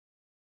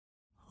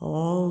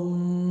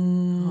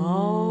Om,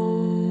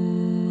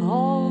 om,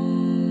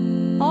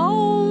 om,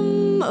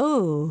 om.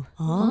 Oh,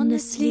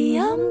 honestly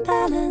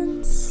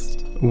unbalanced.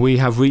 We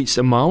have reached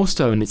a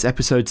milestone. It's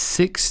episode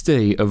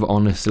 60 of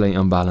Honestly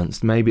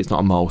Unbalanced. Maybe it's not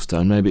a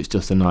milestone, maybe it's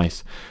just a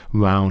nice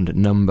round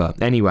number.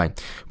 Anyway,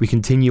 we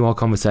continue our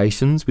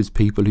conversations with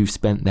people who've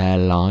spent their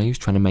lives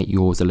trying to make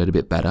yours a little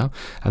bit better.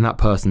 And that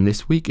person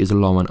this week is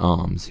Lauren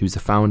Arms, who's the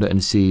founder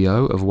and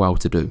CEO of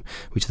Well2Do,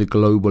 which is the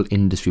global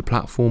industry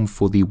platform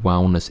for the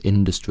wellness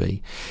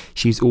industry.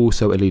 She's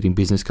also a leading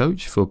business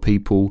coach for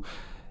people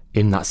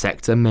in that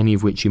sector, many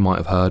of which you might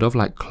have heard of,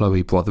 like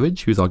Chloe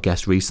Brotheridge, who's our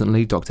guest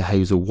recently, Dr.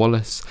 Hazel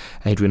Wallace,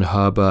 Adrian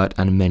Herbert,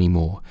 and many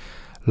more.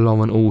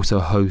 Lauren also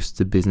hosts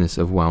the Business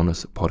of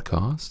Wellness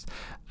podcast,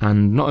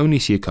 and not only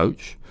is she a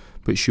coach,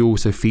 but she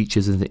also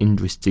features as an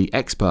industry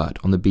expert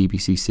on the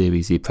BBC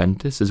series The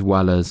Apprentice, as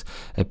well as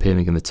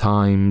appearing in The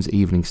Times,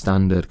 Evening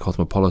Standard,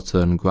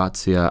 Cosmopolitan,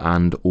 Grazia,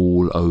 and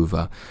all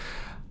over.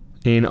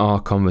 In our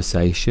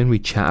conversation, we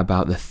chat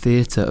about the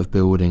theatre of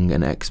building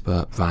an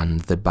expert brand,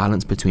 the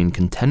balance between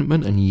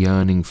contentment and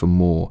yearning for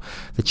more,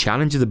 the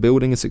challenges of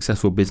building a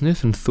successful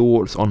business, and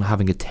thoughts on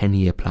having a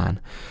 10-year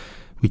plan.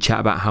 We chat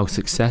about how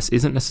success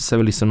isn't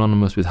necessarily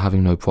synonymous with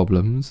having no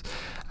problems,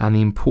 and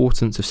the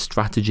importance of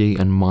strategy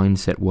and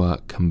mindset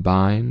work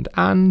combined,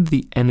 and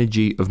the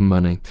energy of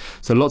money.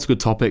 So lots of good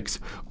topics.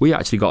 We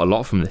actually got a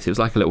lot from this. It was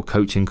like a little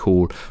coaching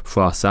call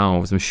for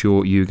ourselves. I'm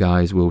sure you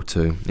guys will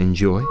too.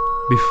 Enjoy.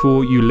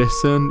 Before you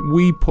listen,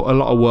 we put a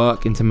lot of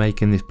work into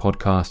making this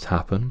podcast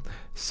happen.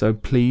 So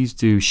please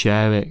do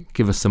share it,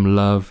 give us some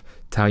love,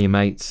 tell your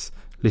mates,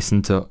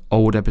 listen to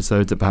old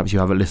episodes that perhaps you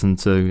haven't listened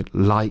to,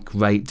 like,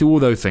 rate, do all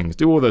those things.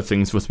 Do all those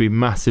things for us to be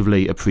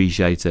massively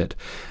appreciated.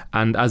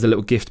 And as a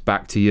little gift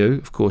back to you,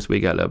 of course,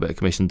 we get a little bit of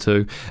commission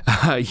too,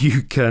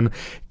 you can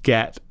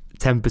get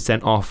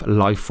 10% off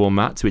Lifeform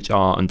mats, which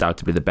are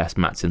undoubtedly the best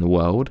mats in the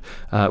world,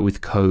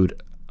 with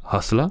code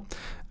HUSTLER.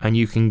 And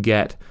you can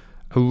get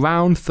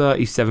around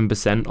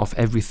 37% off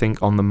everything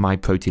on the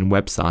MyProtein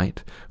website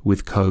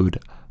with code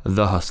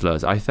The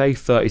Hustlers. I say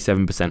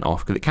 37%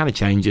 off because it kind of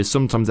changes.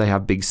 Sometimes they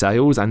have big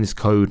sales, and this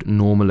code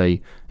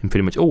normally and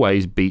pretty much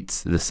always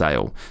beats the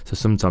sale. So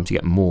sometimes you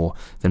get more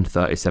than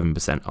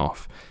 37%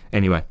 off.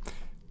 Anyway,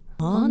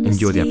 honestly,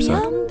 enjoy the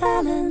episode.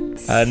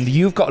 Unbalanced. And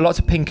you've got lots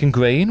of pink and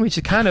green, which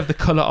is kind of the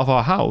colour of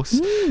our house.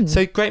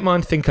 So great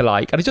minds think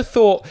alike. And I just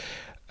thought,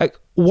 like,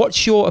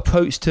 what's your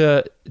approach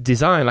to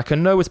design? Like, I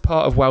know as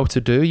part of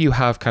Well2Do, you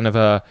have kind of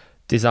a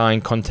design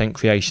content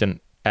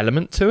creation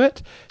element to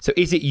it. So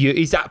is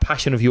that a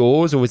passion of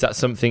yours, or is that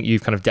something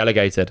you've kind of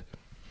delegated?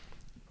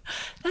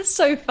 That's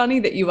so funny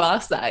that you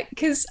asked that,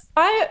 because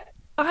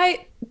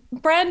I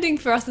branding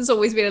for us has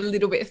always been a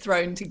little bit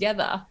thrown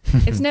together.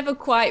 It's never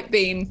quite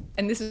been,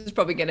 and this is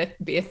probably going to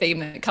be a theme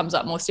that comes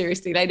up more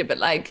seriously later, but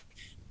like,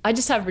 I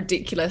just have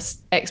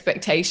ridiculous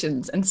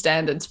expectations and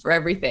standards for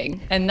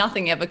everything, and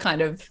nothing ever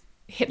kind of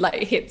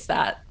hits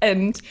that.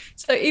 And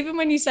so even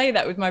when you say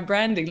that with my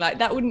branding, like,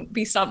 that wouldn't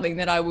be something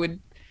that I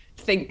would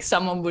think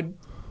someone would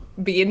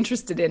be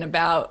interested in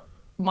about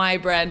my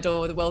brand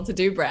or the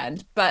Well2Do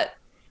brand. But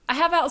I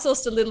have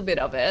outsourced a little bit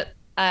of it,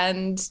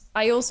 and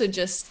I also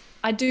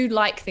I do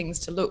like things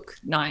to look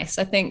nice.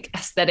 I think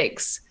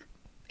aesthetics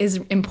is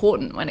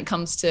important when it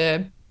comes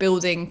to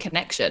building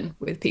connection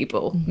with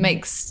people.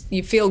 Makes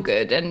you feel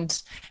good,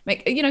 and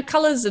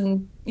colors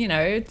and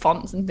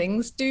fonts and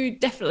things do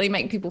definitely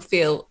make people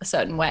feel a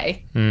certain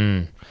way.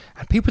 And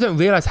people don't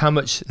realize how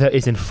much there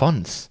is in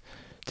fonts,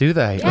 do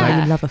they?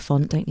 Yeah. You love a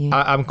font, don't you?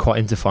 I'm quite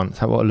into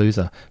fonts. What a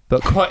loser.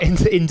 But quite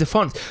into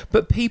fonts.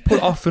 But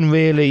people often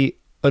really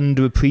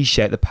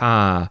underappreciate the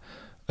power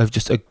of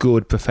just a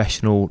good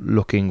professional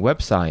looking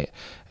website.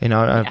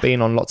 I've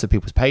been on lots of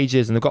people's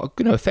pages, and they've got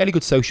a fairly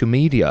good social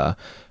media.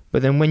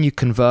 But then when you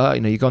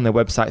convert, you go on their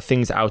website,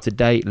 things are out of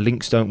date,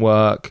 links don't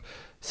work,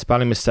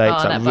 spelling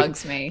mistakes. Oh, that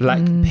bugs me.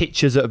 Like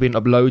pictures that have been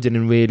uploaded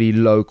in really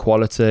low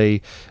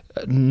quality,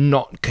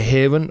 not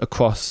coherent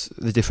across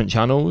the different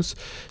channels.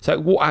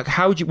 So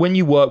when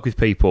you work with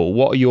people,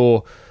 what's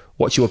your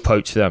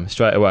approach to them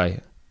straight away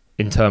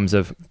in terms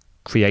of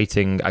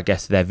creating, I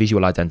guess, their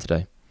visual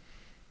identity?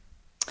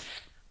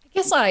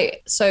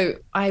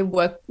 I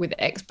work with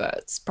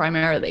experts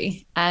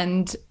primarily,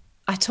 and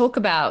I talk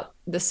about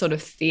the sort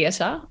of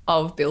theatre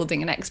of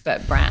building an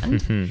expert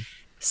brand.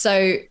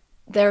 So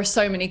there are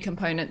so many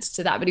components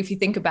to that. But if you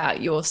think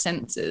about your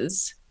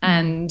senses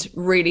and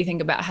really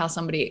think about how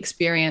somebody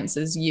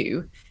experiences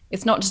you,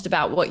 it's not just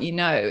about what you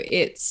know,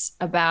 it's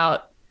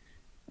about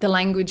the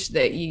language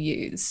that you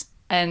use,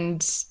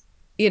 and,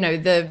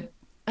 the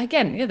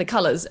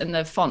colors and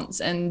the fonts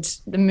and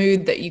the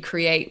mood that you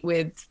create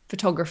with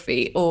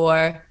photography,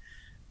 or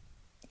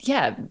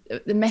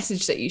the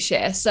message that you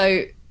share.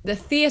 So the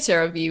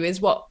theater of you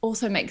is what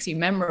also makes you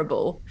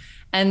memorable.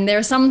 And there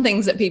are some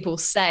things that people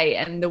say,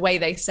 and the way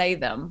they say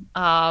them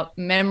are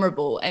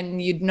memorable, and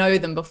you'd know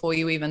them before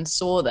you even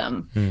saw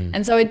them.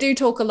 And so I do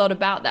talk a lot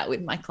about that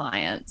with my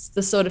clients,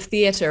 the sort of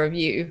theater of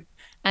you,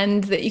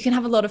 and that you can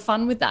have a lot of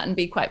fun with that and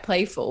be quite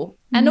playful.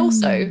 And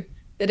also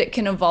that it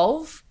can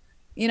evolve.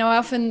 I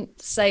often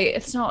say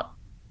it's not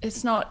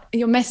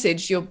your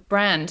message, your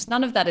brand.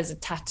 None of that is a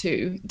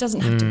tattoo. It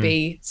doesn't have to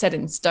be set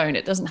in stone.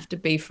 It doesn't have to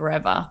be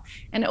forever.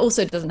 And it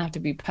also doesn't have to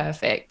be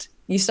perfect.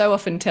 You so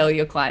often tell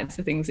your clients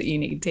the things that you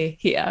need to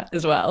hear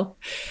as well.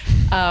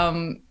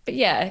 But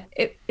yeah,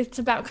 it's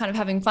about kind of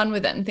having fun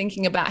with it and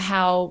thinking about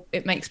how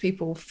it makes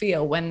people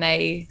feel when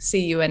they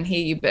see you and hear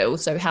you, but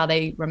also how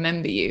they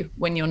remember you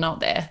when you're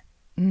not there.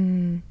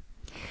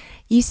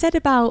 You said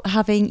about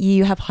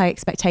you have high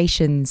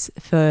expectations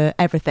for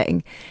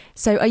everything.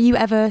 So are you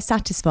ever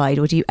satisfied,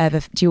 or do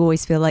you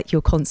always feel like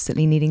you're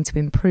constantly needing to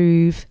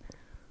improve?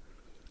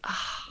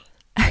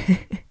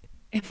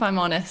 If I'm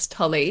honest,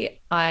 Holly,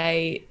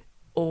 I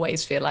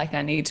always feel like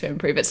I need to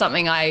improve. It's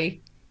something I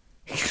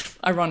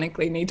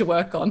ironically need to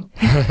work on.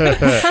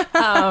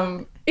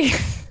 I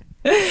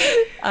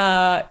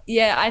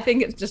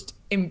think it's just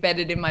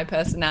embedded in my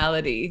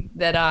personality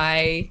that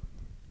I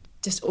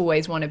just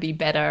always want to be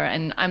better.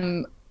 And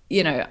I'm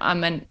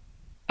a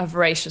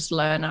voracious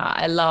learner.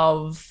 I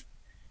love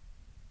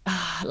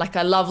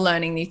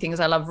learning new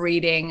things. I love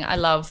reading. I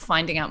love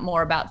finding out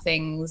more about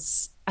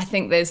things. I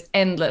think there's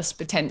endless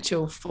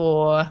potential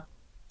for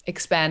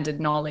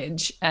expanded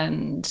knowledge,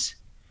 and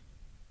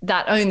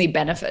that only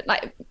benefit,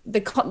 like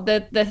the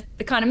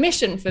kind of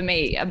mission for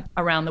me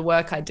around the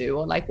work I do,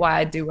 or like why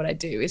I do what I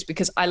do, is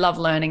because I love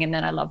learning and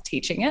then I love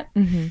teaching it.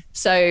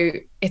 So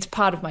it's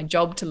part of my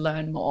job to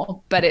learn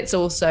more, but it's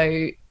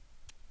also,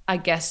 I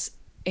guess,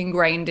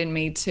 ingrained in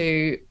me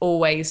to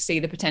always see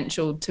the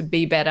potential to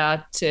be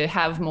better, to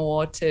have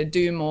more, to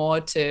do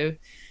more, to,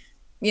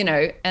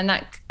 and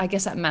that, I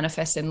guess that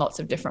manifests in lots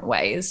of different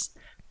ways.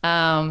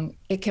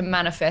 It can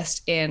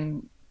manifest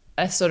in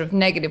a sort of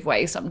negative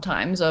way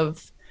sometimes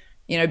of,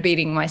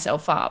 beating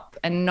myself up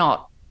and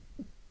not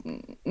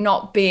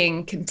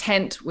being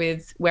content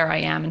with where I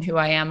am and who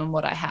I am and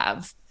what I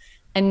have.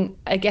 And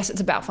I guess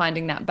it's about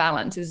finding that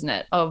balance, isn't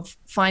it? Of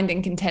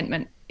finding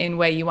contentment in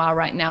where you are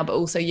right now, but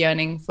also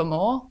yearning for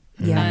more.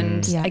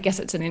 I guess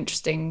it's an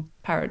interesting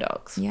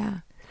paradox.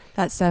 Yeah.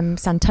 That's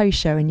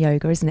Santosha in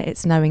yoga, isn't it?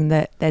 It's knowing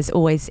that there's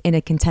always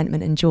inner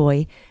contentment and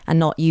joy, and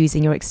not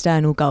using your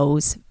external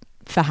goals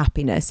for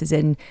happiness, as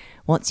in,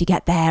 once you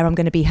get there, I'm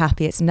going to be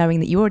happy. It's knowing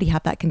that you already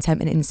have that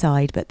contentment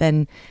inside, but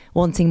then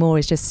wanting more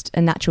is just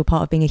a natural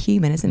part of being a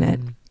human, isn't it?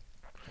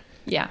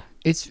 Yeah.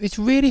 It's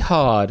really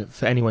hard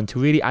for anyone to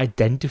really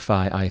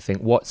identify, I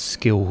think, what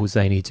skills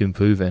they need to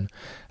improve in.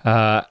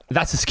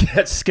 That's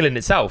a skill in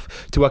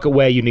itself, to work out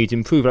where you need to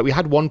improve. Like, we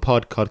had one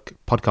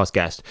podcast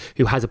guest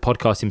who has a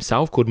podcast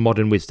himself called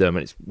Modern Wisdom,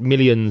 and it's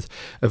millions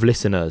of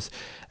listeners.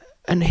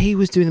 And he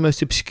was doing the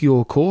most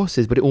obscure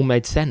courses, but it all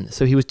made sense.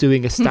 So he was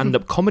doing a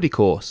stand-up comedy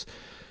course.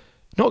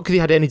 Not because he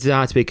had any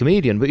desire to be a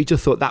comedian, but he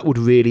just thought that would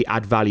really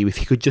add value if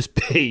he could just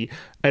be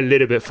a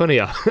little bit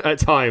funnier at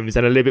times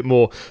and a little bit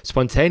more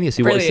spontaneous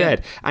in what he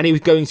said. And he was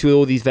going through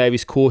all these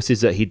various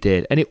courses that he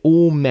did, and it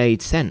all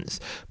made sense.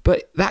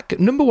 But that,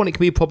 number one, it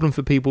can be a problem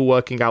for people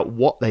working out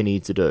what they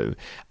need to do.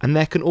 And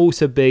there can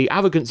also be,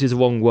 arrogance is the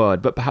wrong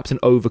word, but perhaps an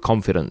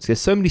overconfidence.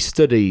 There's so many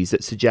studies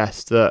that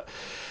suggest that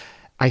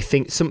I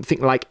think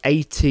something like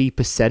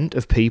 80%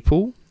 of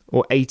people,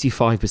 or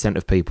 85%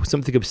 of people,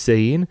 something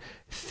obscene,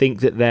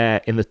 think that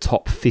they're in the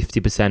top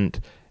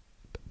 50%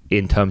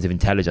 in terms of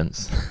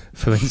intelligence,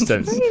 for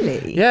instance.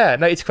 Really? Yeah,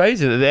 no, it's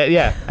crazy.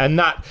 And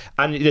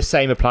the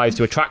same applies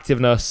to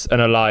attractiveness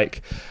and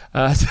alike.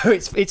 So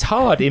it's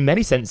hard in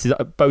many senses,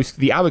 both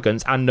the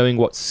arrogance and knowing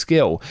what's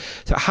skill.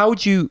 So how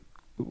do you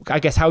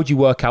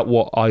work out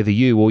what either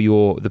you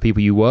or the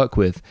people you work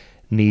with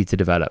need to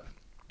develop?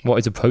 What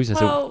is the process?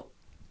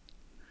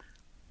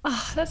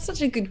 That's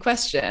such a good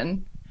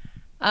question.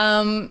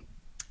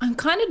 I'm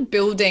kind of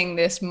building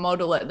this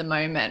model at the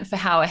moment for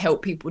how I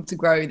help people to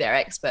grow their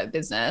expert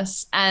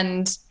business.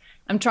 And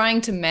I'm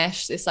trying to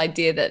mesh this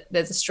idea that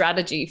there's a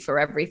strategy for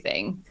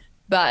everything,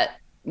 but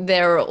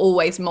there are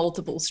always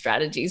multiple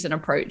strategies and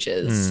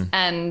approaches.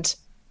 And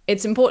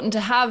it's important to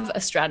have a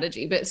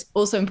strategy, but it's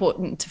also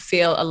important to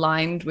feel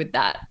aligned with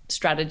that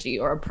strategy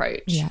or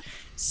approach. Yeah.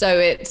 So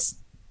it's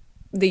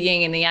the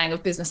yin and the yang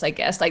of business, I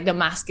guess, like the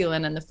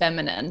masculine and the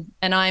feminine.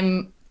 And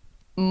I'm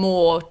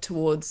more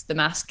towards the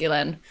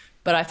masculine,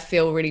 but I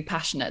feel really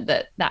passionate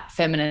that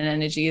feminine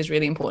energy is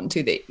really important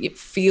too, that it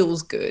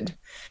feels good.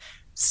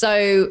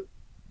 So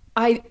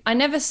I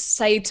never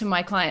say to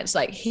my clients,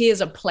 like,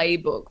 here's a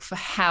playbook for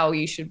how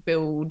you should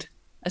build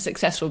a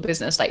successful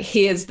business. Like,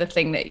 here's the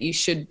thing that you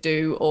should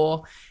do,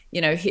 or,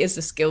 here's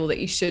the skill that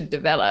you should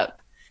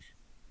develop.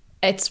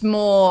 It's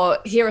more,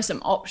 here are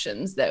some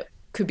options that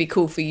could be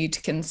cool for you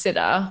to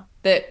consider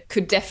that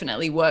could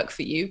definitely work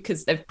for you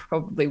because they've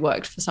probably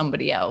worked for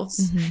somebody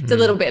else. It's a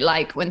little bit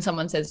like when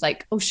someone says,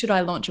 like, oh, should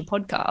I launch a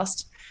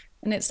podcast?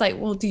 And it's like,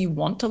 well, do you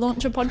want to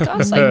launch a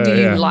podcast? Like,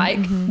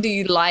 do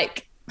you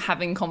like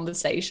having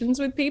conversations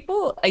with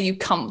people? Are you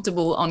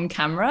comfortable on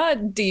camera?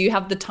 Do you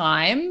have the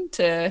time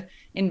to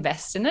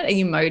invest in it? Are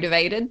you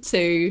motivated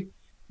to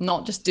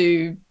not just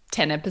do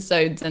 10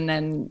 episodes and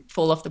then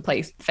fall off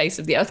the face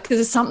of the earth? Because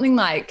it's something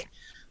like,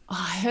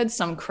 I heard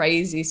some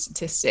crazy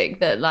statistic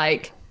that,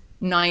 like,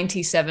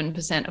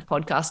 97% of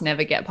podcasts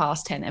never get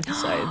past 10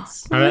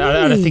 episodes.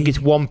 And I think it's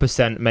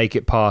 1% make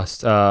it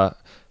past, I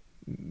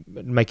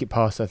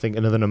think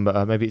another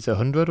number, maybe it's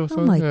 100 or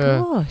something. Oh my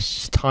gosh.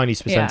 It's a tiny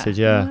percentage,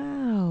 yeah.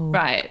 Wow.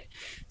 Right.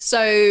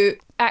 So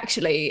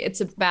actually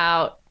it's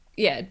about,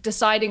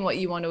 deciding what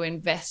you want to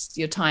invest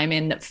your time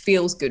in that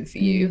feels good for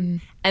you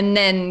and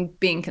then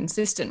being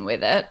consistent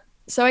with it.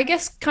 So I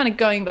guess kind of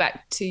going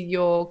back to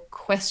your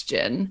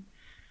question,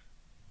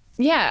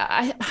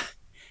 I've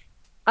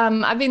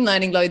been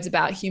learning loads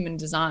about human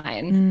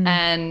design.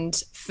 And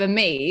for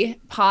me,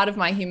 part of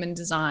my human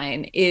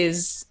design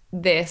is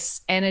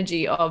this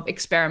energy of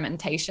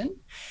experimentation.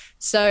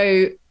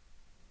 So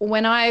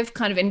when I've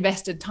kind of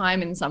invested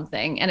time in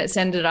something and it's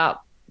ended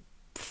up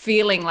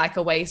feeling like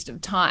a waste of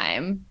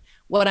time,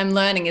 what I'm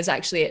learning is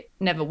actually it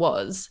never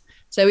was.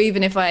 So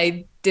even if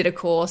I did a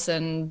course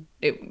and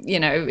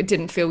it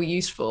didn't feel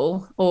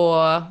useful,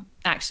 or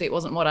actually it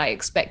wasn't what I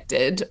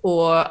expected,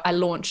 or I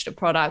launched a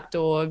product,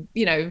 or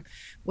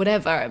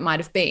whatever it might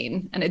have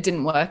been, and it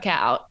didn't work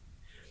out,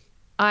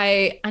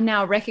 I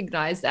now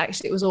recognize that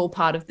actually it was all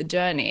part of the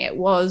journey. It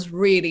was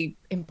really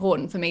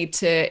important for me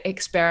to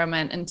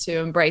experiment and to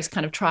embrace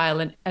kind of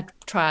trial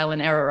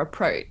and error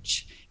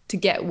approach to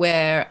get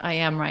where I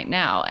am right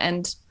now.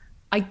 And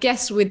I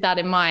guess with that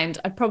in mind,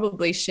 I'd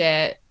probably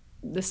share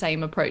the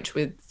same approach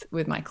with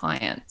my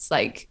clients.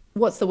 Like,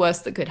 what's the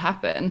worst that could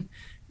happen?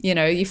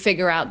 You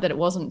figure out that it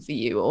wasn't for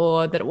you,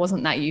 or that it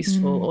wasn't that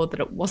useful, or that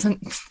it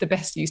wasn't the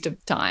best use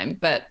of time.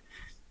 But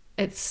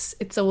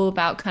it's all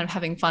about kind of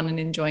having fun and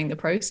enjoying the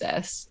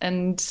process,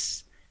 and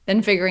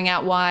then figuring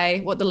out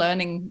what the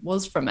learning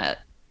was from it.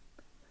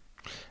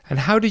 And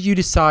how did you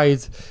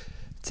decide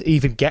to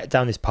even get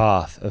down this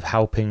path of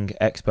helping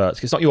experts?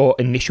 'Cause it's not your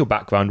initial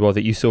background, was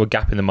it? You saw a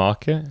gap in the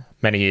market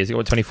many years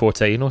ago,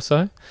 2014 or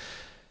so.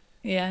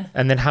 Yeah.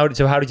 And then how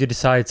did you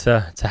decide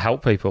to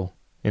help people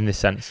in this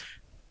sense?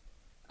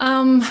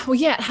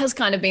 It has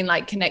kind of been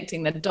like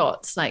connecting the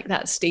dots, like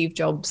that Steve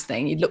Jobs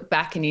thing. You look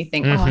back and you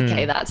think, oh,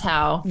 okay, that's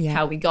how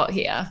we got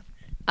here.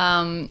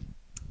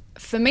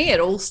 For me, it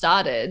all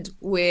started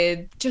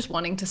with just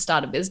wanting to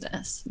start a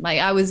business. Like,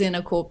 I was in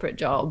a corporate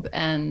job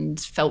and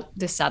felt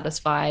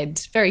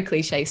dissatisfied, very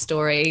cliche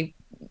story,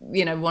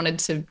 wanted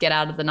to get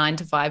out of the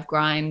 9-to-5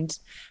 grind,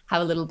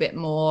 have a little bit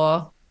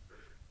more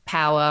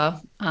power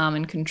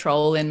and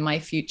control in my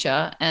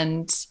future.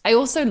 And I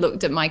also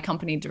looked at my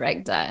company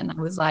director and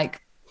I was like,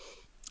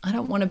 I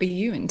don't want to be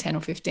you in 10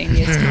 or 15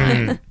 years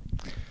time.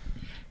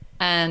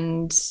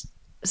 And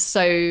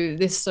so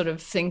this sort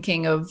of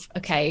thinking of,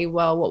 okay,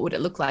 well, what would it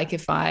look like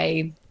if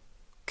I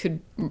could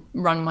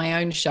run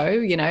my own show,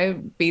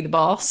 be the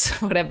boss,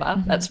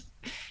 whatever. That's,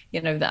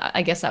 that,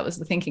 I guess that was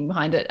the thinking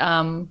behind it.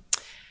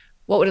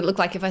 What would it look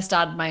like if I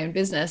started my own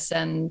business?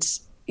 And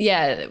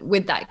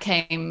with that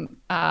came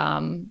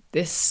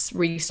this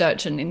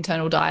research and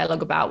internal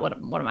dialogue about what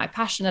am I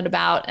passionate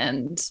about,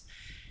 and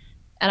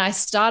I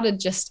started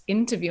just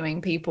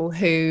interviewing people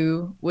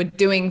who were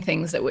doing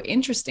things that were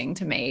interesting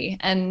to me,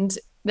 and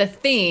the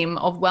theme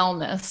of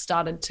wellness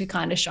started to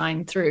kind of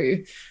shine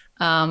through.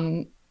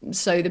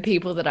 So the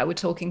people that I were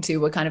talking to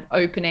were kind of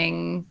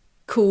opening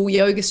cool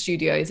yoga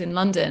studios in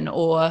London,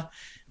 or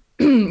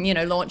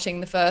launching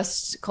the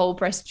first cold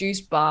pressed juice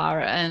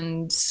bar,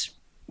 and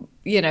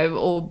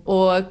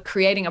or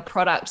creating a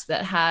product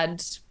that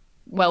had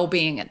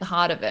well-being at the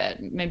heart of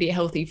it, maybe a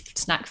healthy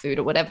snack food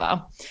or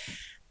whatever.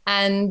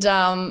 And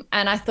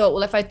I thought,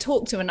 well, if I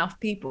talk to enough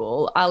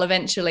people, I'll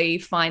eventually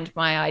find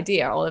my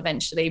idea. I'll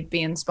eventually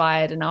be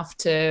inspired enough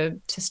to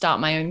start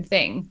my own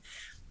thing.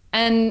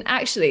 And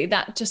actually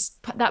that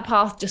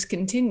path just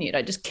continued.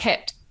 I just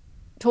kept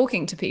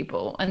talking to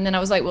people. And then I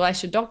was like, well, I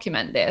should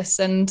document this.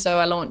 And so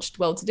I launched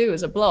Well To Do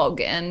as a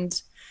blog.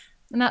 And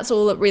that's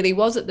all it really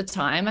was at the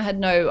time. I had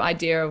no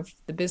idea of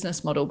the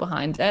business model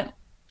behind it.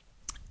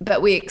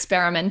 But we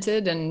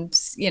experimented and,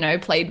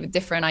 played with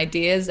different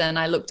ideas. And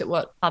I looked at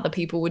what other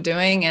people were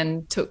doing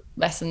and took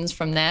lessons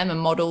from them and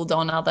modeled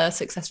on other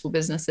successful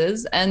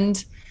businesses.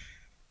 And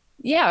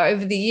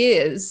over the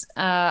years,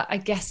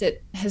 I guess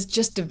it has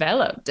just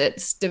developed.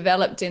 It's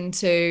developed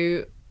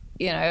into,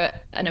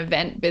 an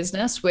event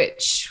business,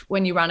 which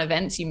when you run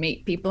events, you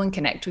meet people and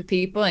connect with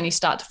people, and you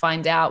start to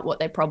find out what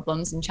their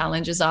problems and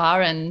challenges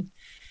are. And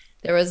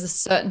there was a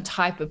certain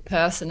type of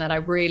person that I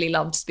really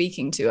loved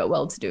speaking to at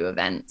Well To Do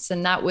events.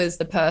 And that was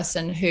the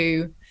person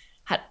who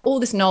had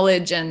all this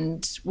knowledge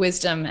and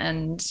wisdom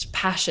and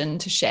passion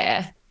to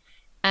share,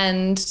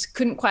 and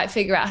couldn't quite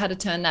figure out how to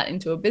turn that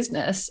into a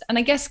business. And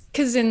I guess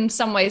because in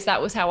some ways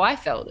that was how I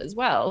felt as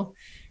well.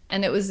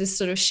 And it was this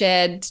sort of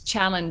shared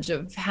challenge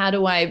of, how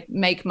do I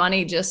make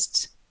money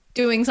just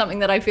doing something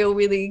that I feel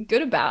really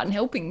good about and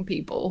helping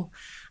people?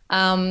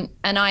 And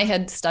I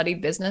had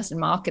studied business and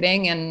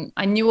marketing, and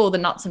I knew all the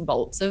nuts and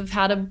bolts of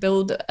how to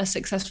build a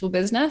successful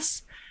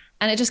business.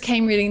 And it just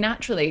came really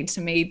naturally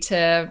to me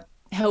to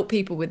help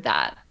people with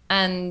that.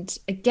 And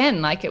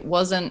again, like, it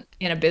wasn't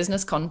in a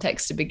business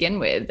context to begin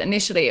with.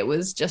 Initially, it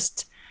was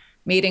just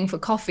meeting for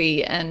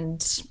coffee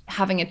and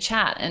having a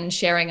chat and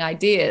sharing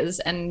ideas.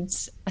 And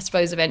I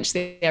suppose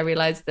eventually I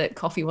realized that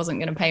coffee wasn't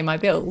going to pay my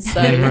bills.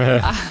 So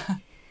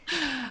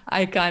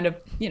I kind of,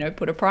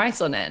 put a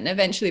price on it, and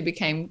eventually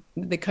became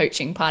the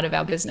coaching part of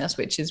our business,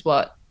 which is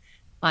what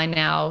I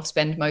now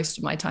spend most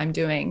of my time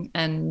doing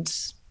and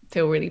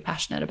feel really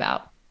passionate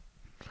about.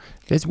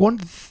 There's one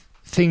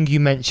thing you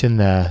mentioned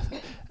there,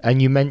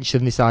 and you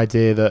mentioned this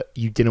idea that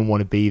you didn't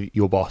want to be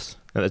your boss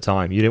at the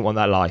time. You didn't want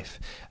that life.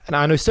 And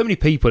I know so many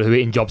people who are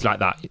in jobs like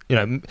that.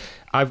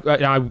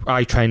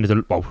 I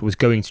trained was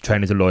going to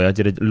train as a lawyer. I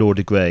did a law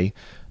degree.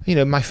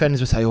 My friends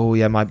would say, "Oh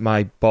yeah,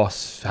 my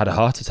boss had a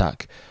heart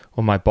attack,"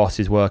 or "My boss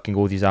is working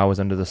all these hours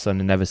under the sun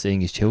and never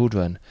seeing his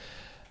children."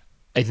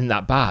 Isn't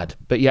that bad?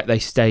 But yet they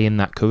stay in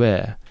that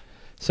career.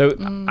 So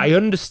I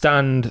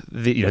understand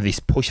this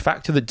push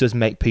factor that does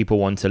make people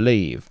want to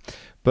leave.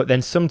 But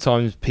then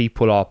sometimes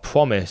people are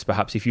promised,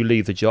 perhaps if you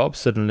leave the job,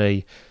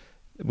 suddenly,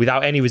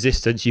 without any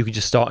resistance, you can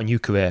just start a new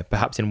career,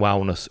 perhaps in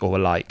wellness or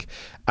alike.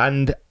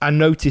 And I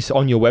noticed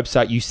on your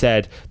website, you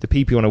said the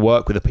people you want to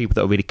work with are people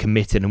that are really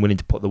committed and willing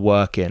to put the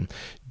work in.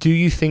 Do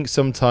you think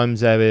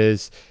sometimes there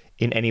is,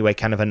 in any way,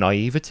 kind of a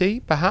naivety,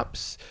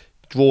 perhaps,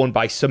 drawn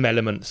by some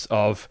elements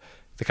of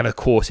the kind of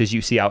courses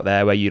you see out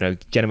there where,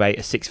 generate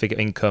a 6-figure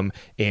income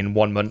in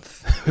 1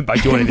 month by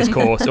joining this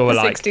course, or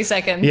 60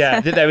 seconds.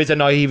 Yeah, there is a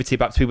naivety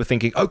about people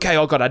thinking, okay,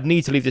 oh God, I'd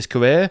need to leave this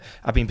career.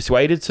 I've been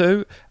persuaded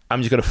to.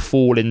 I'm just going to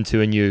fall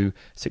into a new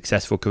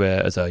successful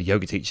career as a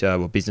yoga teacher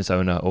or business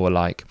owner or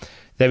alike.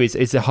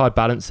 It's a hard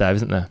balance there,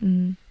 isn't there?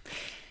 Mm.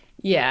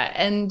 Yeah.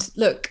 And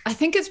look, I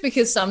think it's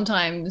because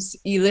sometimes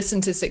you listen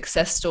to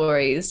success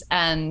stories,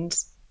 and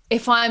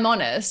if I'm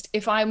honest,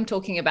 if I'm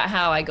talking about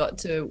how I got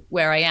to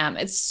where I am,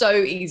 it's so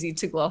easy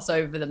to gloss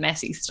over the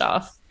messy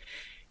stuff.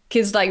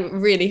 Because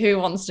really, who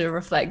wants to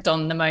reflect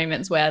on the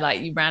moments where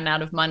you ran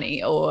out of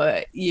money,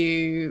 or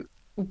you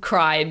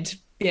cried,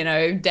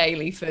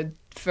 daily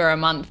for a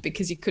month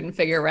because you couldn't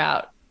figure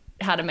out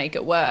how to make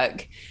it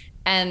work?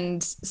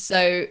 And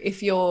so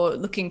if you're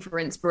looking for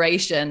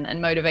inspiration and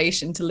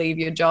motivation to leave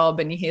your job,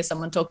 and you hear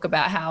someone talk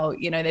about how,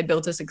 they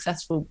built a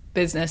successful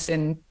business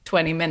in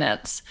 20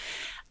 minutes,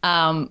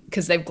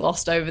 because they've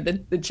glossed over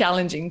the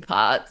challenging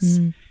parts.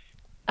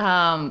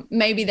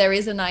 Maybe there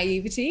is a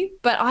naivety,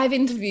 but I've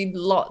interviewed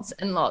lots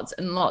and lots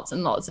and lots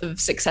and lots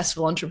of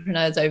successful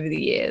entrepreneurs over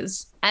the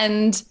years.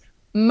 And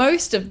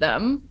most of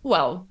them,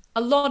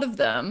 a lot of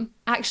them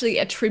actually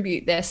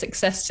attribute their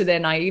success to their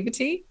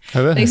naivety.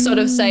 Oh, really? They sort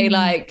of say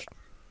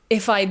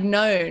if I'd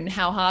known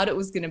how hard it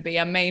was going to be,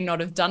 I may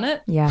not have done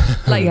it. Yeah.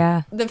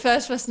 The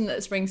first person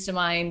that springs to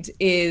mind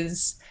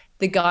is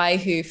the guy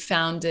who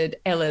founded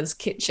Ella's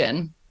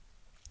Kitchen.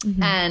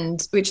 Mm-hmm.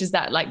 And which is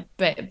that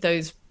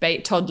those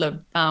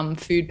toddler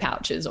food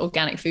pouches,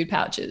 organic food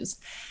pouches.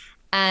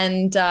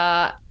 And,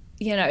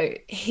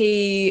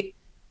 he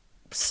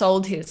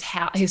sold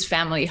his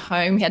family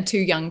home. He had 2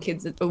 young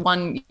kids,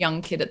 1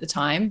 young kid at the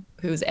time,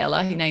 who was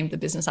Ella. He named the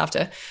business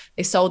after.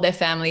 They sold their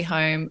family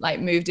home,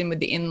 moved in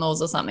with the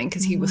in-laws or something,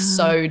 because he was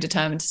so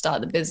determined to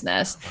start the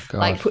business,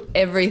 put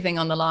everything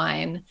on the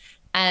line.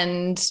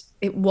 And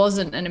it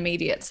wasn't an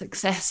immediate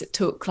success. It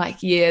took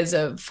years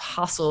of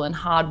hustle and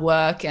hard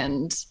work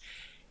and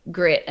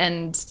grit.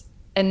 And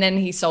then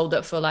he sold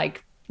it for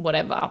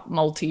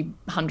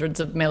multi-hundreds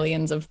of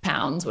millions of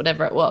pounds,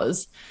 whatever it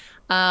was.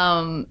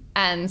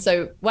 And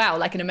so,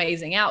 an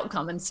amazing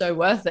outcome, and so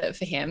worth it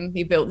for him.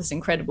 He built this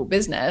incredible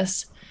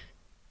business.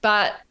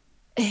 But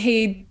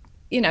he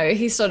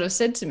sort of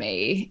said to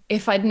me,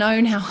 if I'd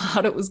known how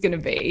hard it was going to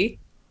be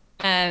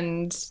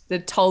and the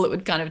toll it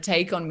would kind of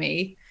take on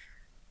me,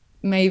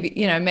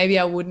 maybe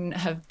I wouldn't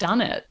have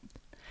done it.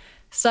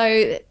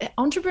 So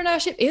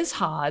entrepreneurship is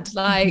hard.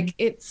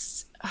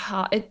 It's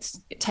hard. It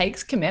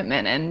takes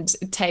commitment, and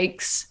it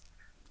takes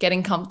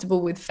getting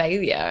comfortable with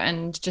failure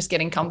and just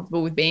getting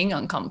comfortable with being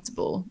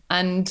uncomfortable.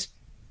 And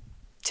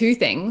 2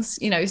 things,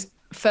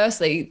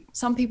 firstly,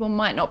 some people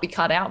might not be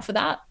cut out for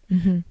that.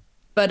 Mm-hmm.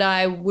 But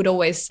I would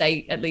always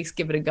say at least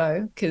give it a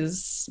go,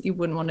 because you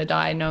wouldn't want to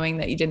die knowing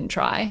that you didn't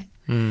try.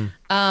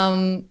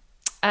 And,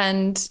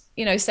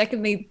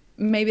 secondly,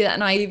 maybe that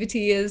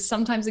naivety is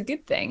sometimes a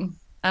good thing.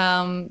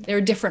 There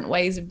are different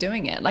ways of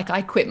doing it.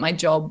 I quit my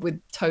job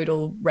with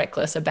total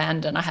reckless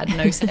abandon. I had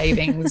no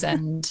savings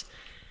and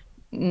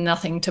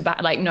nothing to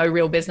no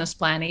real business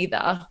plan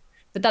either.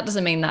 But that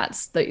doesn't mean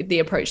that's the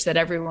approach that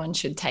everyone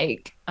should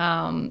take.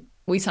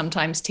 We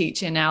sometimes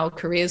teach in our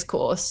careers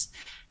course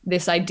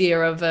this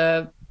idea of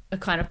a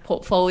kind of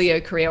portfolio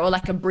career, or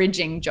a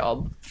bridging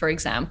job, for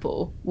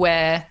example,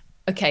 where,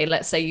 okay,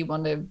 let's say you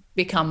want to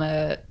become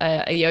a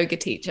yoga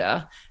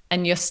teacher,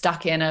 and you're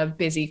stuck in a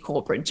busy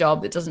corporate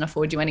job that doesn't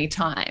afford you any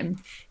time.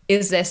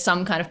 Is there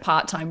some kind of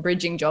part-time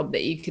bridging job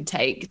that you could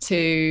take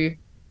to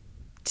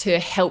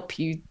help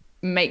you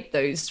take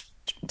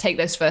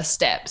those first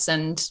steps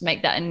and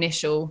make that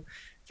initial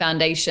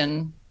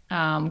foundation,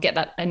 get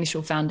that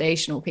initial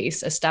foundational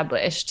piece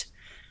established?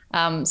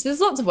 So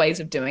there's lots of ways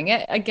of doing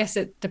it. I guess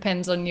it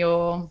depends on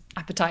your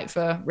appetite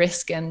for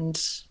risk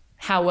and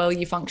how well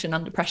you function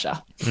under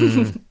pressure.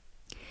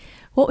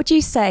 What would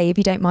you say, if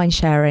you don't mind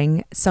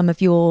sharing, some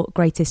of your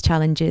greatest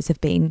challenges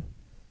have been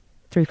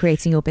through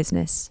creating your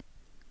business?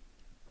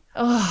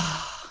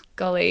 Oh,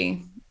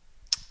 golly,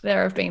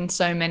 there have been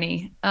so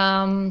many.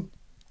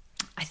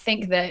 I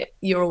think that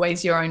you're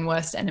always your own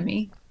worst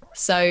enemy.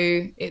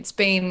 So it's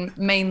been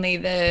mainly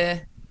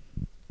the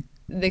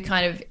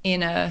kind of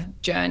inner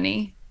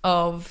journey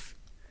of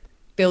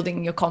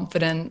building your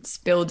confidence,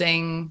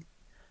 building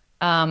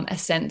a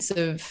sense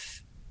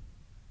of,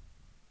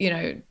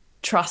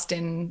 trust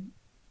in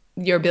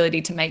your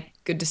ability to make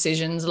good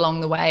decisions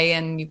along the way.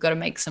 And you've got to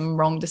make some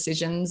wrong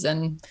decisions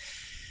and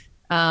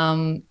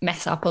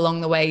mess up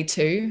along the way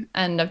too.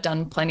 And I've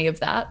done plenty of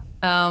that.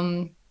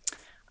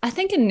 I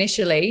think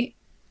initially,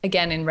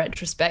 again, in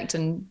retrospect,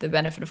 and the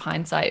benefit of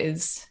hindsight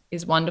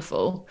is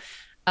wonderful.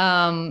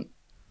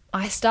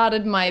 I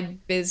started my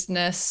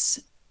business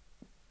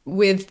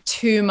with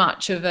too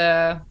much of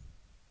a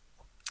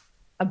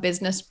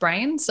business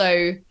brain.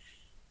 So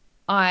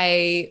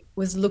I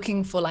was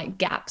looking for like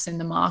gaps in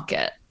the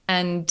market,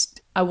 and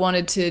I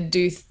wanted to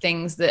do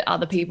things that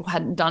other people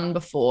hadn't done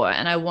before.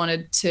 And I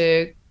wanted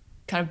to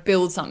kind of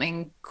build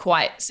something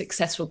quite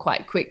successful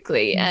quite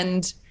quickly.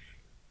 And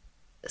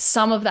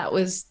some of that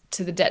was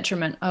to the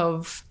detriment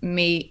of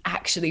me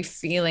actually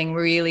feeling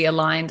really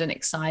aligned and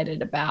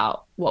excited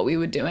about what we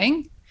were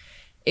doing.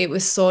 It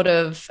was sort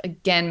of,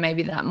 again,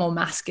 maybe that more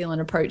masculine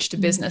approach to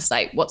business,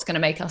 like what's going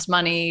to make us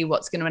money,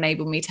 what's going to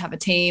enable me to have a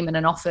team and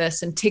an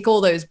office and tick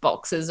all those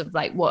boxes of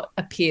like what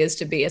appears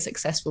to be a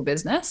successful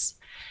business.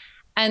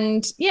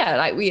 And yeah,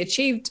 like we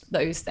achieved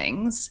those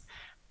things.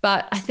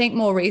 But I think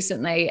more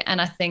recently,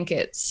 and I think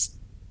it's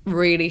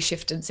really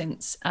shifted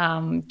since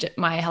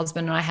my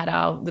husband and I had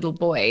our little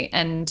boy.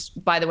 And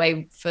by the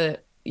way, for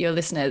your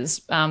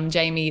listeners,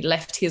 Jamie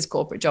left his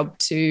corporate job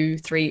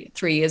three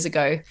years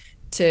ago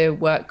to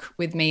work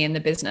with me in the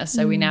business.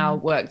 So we now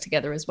work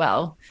together as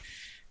well.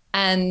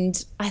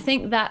 And I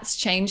think that's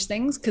changed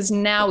things, because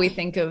now we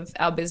think of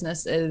our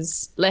business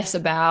as less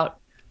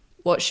about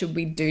what should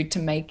we do to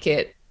make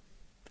it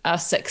a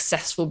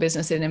successful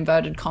business in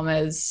inverted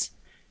commas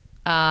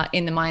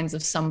in the minds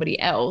of somebody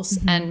else,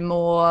 and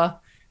more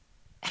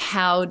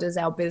how does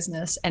our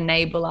business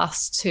enable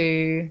us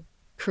to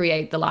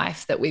create the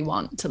life that we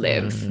want to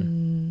live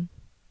and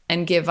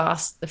give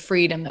us the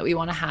freedom that we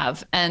want to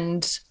have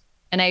and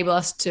enable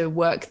us to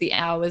work the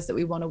hours that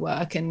we want to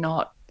work and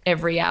not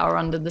every hour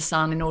under the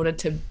sun in order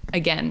to,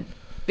 again,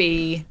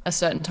 be a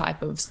certain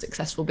type of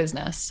successful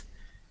business.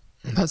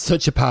 That's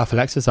such a powerful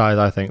exercise,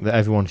 I think, that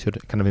everyone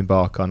should kind of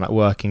embark on, like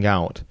working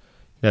out.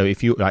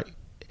 If you like,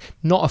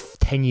 not a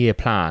 10-year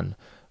plan,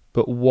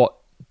 but what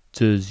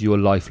does your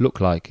life look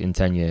like in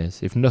 10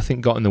 years? If nothing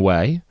got in the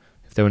way,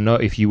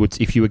 if you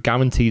were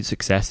guaranteed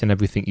success in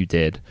everything you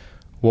did,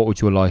 what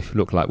would your life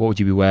look like? What would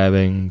you be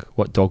wearing?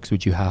 What dogs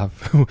would you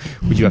have?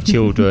 Would you have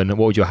children?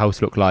 What would your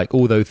house look like?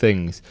 All those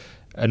things.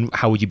 And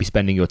how would you be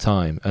spending your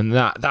time? And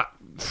that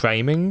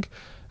framing,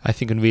 I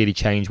think, can really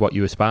change what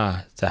you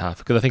aspire to have.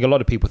 Because I think a lot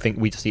of people think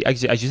we just see,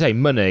 as you say,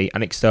 money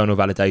and external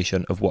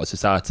validation of what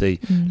society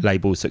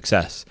labels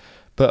success.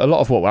 But a lot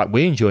of what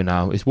we enjoy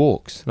now is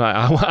walks. Like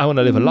I want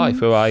to live a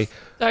life where I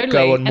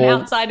go on more.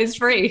 And outside is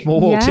free.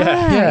 More walks,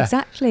 yeah.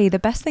 Exactly. The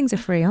best things are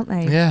free, aren't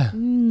they? Yeah.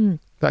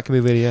 That can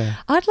be really,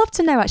 I'd love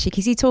to know, actually,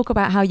 because you talk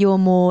about how you're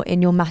more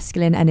in your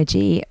masculine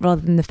energy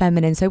rather than the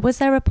feminine. So was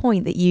there a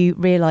point that you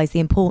realised the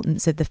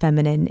importance of the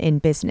feminine in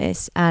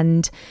business,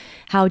 and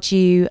how do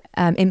you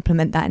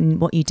implement that in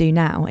what you do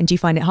now? And do you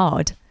find it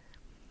hard?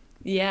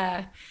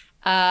 Yeah.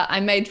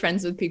 I made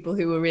friends with people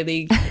who were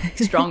really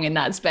strong in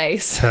that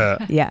space.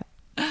 Yeah.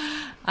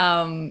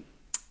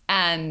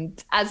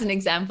 And as an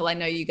example, I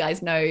know you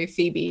guys know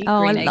Phoebe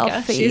Oh, Greenacre. I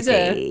love Phoebe.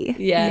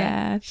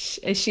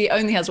 She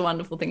only has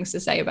wonderful things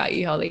to say about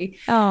you, Holly.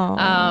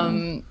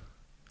 Oh.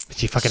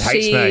 She fucking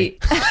hates me.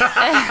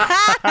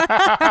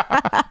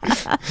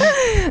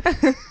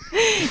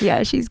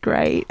 Yeah, she's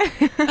great.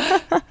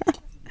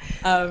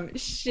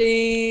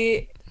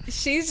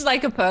 She's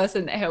like a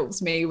person that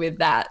helps me with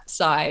that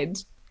side,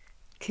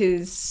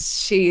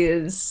 because she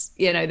is,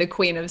 the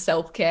queen of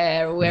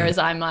self-care, whereas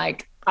I'm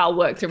like, I'll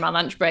work through my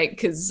lunch break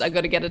because I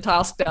got to get a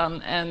task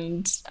done,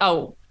 and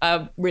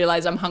I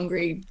realize I'm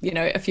hungry,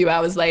 a few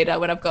hours later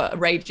when I've got a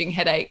raging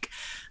headache.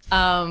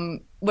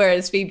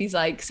 Whereas Phoebe's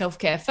like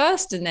self-care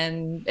first and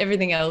then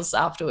everything else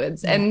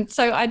afterwards. Yeah. And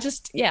so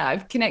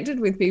I've connected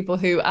with people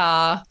who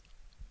are,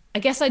 I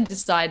guess I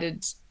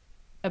decided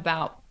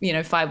about,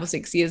 5 or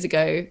 6 years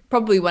ago,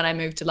 probably when I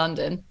moved to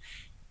London,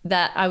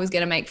 that I was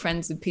going to make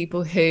friends with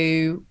people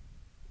who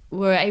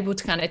were able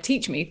to kind of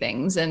teach me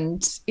things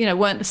and,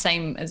 weren't the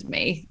same as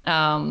me,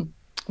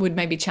 would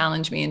maybe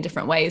challenge me in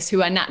different ways,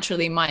 who I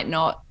naturally might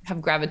not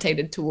have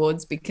gravitated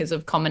towards because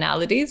of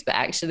commonalities, but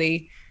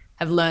actually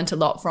have learned a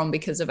lot from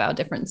because of our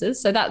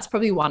differences. So that's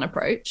probably one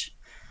approach.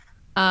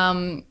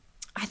 I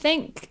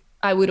think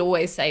I would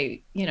always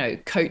say,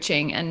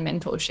 coaching and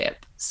mentorship.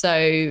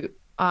 So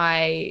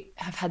I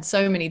have had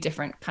so many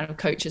different kind of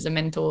coaches and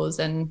mentors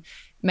and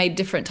made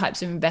different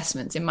types of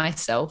investments in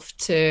myself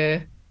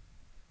to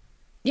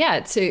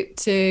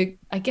to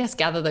I guess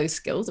gather those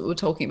skills that we were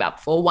talking about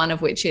before, one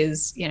of which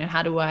is,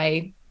 how do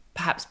I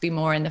perhaps be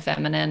more in the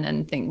feminine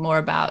and think more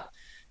about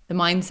the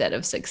mindset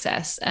of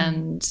success.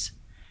 And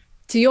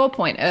to your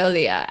point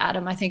earlier,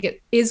 Adam, I think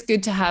it is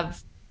good to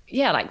have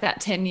like that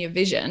 10-year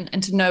vision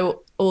and to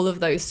know all of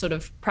those sort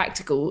of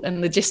practical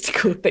and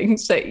logistical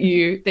things that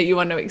you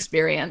want to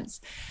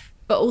experience.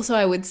 But also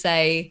I would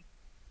say,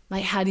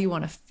 like, how do you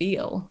want to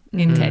feel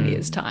in 10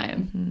 years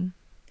time?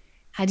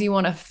 How do you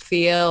want to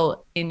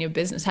feel in your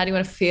business? How do you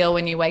want to feel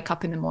when you wake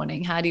up in the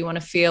morning? How do you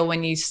want to feel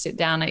when you sit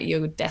down at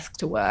your desk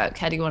to work?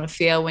 How do you want to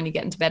feel when you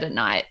get into bed at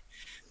night?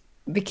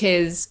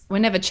 Because we're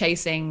never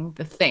chasing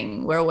the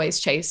thing. We're always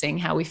chasing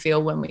how we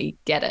feel when we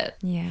get it.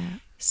 Yeah.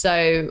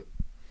 So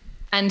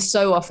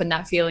often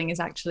that feeling is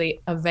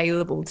actually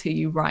available to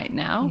you right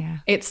now. Yeah.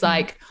 It's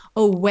like,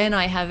 when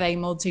I have a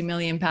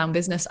multi-million-pound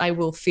business, I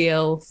will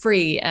feel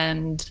free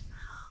and,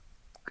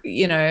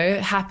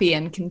 happy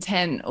and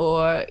content,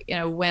 or,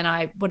 when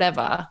I,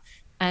 whatever.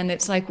 And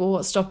it's like, well,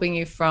 what's stopping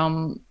you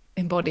from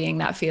embodying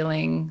that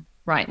feeling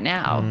right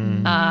now?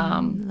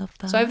 Love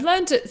that. So I've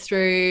learned it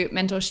through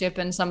mentorship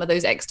and some of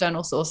those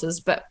external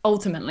sources, but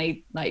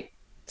ultimately, like,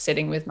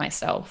 sitting with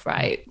myself,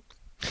 right?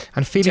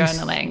 And feelings,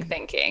 journaling,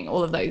 thinking,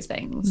 all of those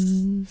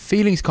things.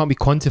 Feelings can't be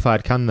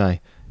quantified, can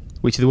they?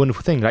 Which is the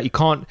wonderful thing. Like, you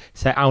can't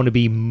say,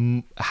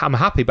 I'm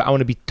happy, but I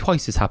want to be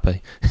twice as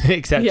happy,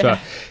 etc.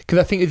 Because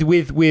I think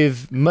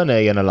with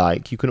money and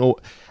alike, you can all.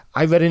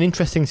 I read an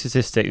interesting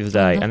statistic the other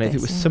day, and it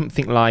was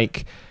something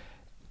like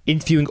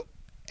interviewing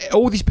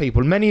all these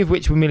people, many of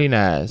which were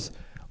millionaires.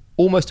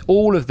 Almost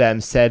all of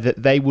them said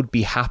that they would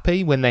be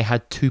happy when they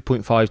had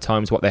 2.5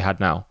 times what they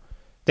had now.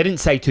 They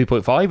didn't say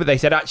 2.5, but they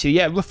said, actually,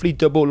 roughly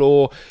double,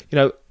 or,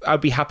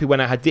 I'd be happy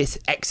when I had this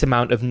X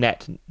amount of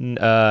net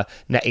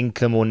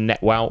income or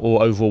net wealth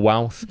or overall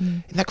wealth.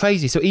 Isn't that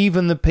crazy? So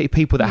even the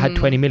people that had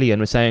 20 million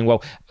were saying,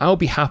 well, I'll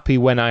be happy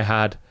when I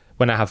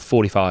have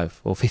 45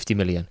 or 50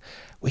 million,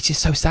 which is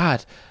so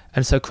sad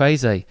and so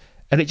crazy.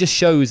 And it just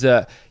shows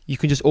that you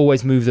can just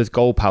always move those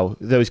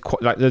those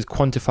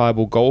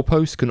quantifiable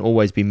goalposts can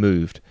always be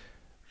moved.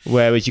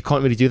 Whereas you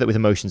can't really do that with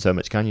emotion so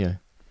much, can you?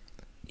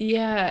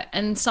 Yeah.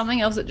 And something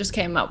else that just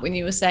came up when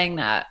you were saying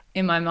that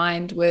in my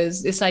mind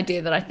was this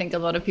idea that I think a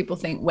lot of people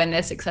think when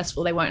they're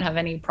successful, they won't have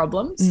any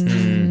problems.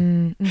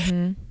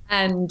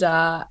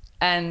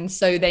 And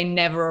so they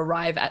never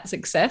arrive at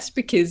success,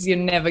 because you're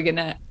never going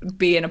to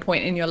be in a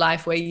point in your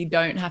life where you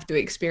don't have to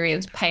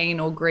experience pain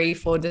or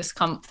grief or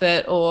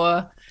discomfort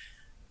or,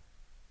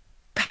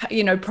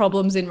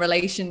 problems in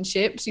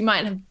relationships. You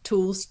might have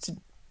tools to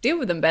deal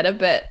with them better,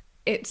 but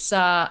it's,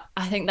 I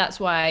think that's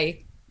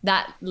why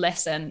that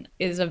lesson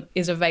is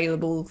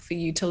available for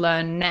you to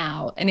learn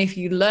now. And if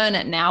you learn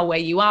it now where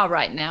you are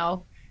right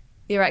now,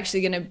 you're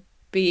actually going to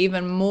be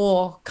even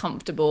more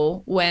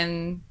comfortable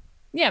when,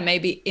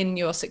 maybe in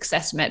your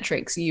success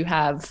metrics, you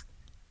have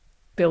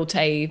built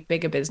a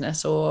bigger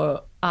business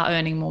or are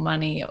earning more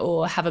money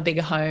or have a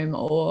bigger home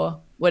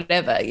or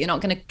whatever. You're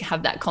not going to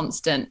have that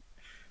constant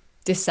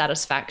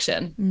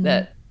dissatisfaction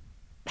that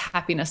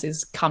happiness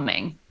is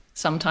coming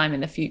sometime in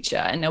the future,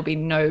 and there'll be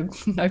no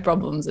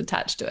problems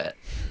attached to it.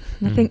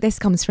 And I think this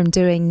comes from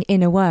doing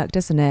inner work,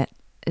 doesn't it?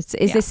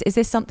 Is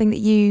this something that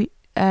you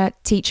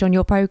teach on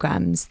your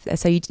programs?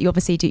 So you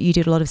obviously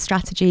do a lot of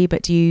strategy,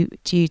 but do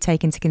you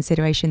take into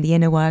consideration the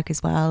inner work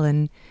as well?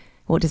 And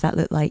what does that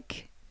look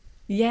like?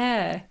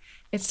 Yeah,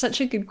 it's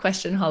such a good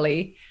question,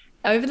 Holly.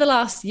 Over the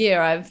last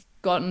year, I've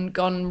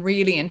gone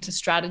really into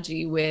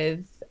strategy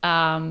with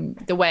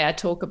the way I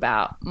talk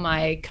about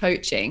my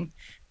coaching.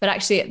 But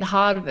actually at the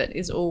heart of it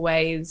is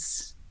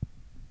always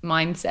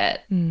mindset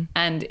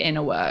and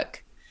inner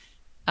work.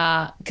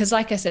 Because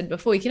like I said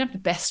before, you can have the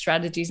best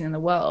strategies in the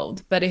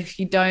world, but if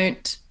you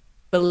don't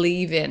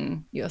believe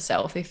in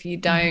yourself, if you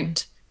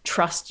don't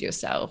trust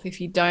yourself,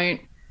 if you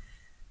don't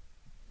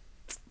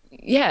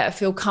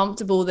feel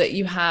comfortable that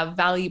you have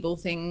valuable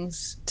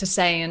things to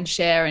say and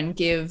share and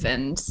give,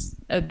 and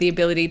the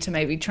ability to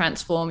maybe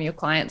transform your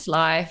client's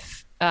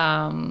life,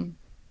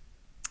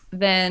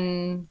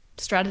 then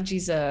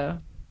strategies are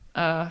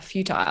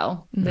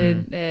futile.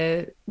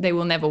 They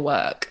will never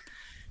work.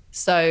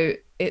 So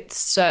it's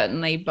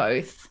certainly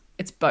both.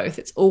 It's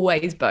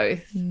always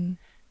both.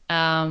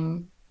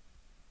 And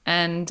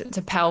it's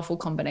a powerful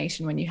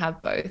combination when you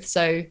have both.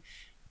 So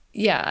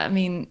I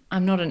mean,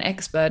 I'm not an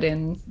expert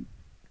in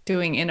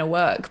doing inner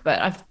work,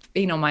 but I've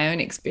been on my own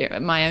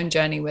experience, my own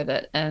journey with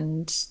it,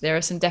 and there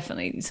are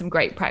definitely some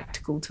great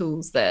practical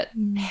tools that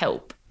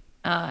help.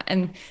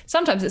 And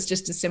sometimes it's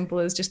just as simple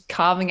as just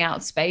carving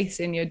out space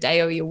in your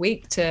day or your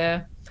week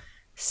to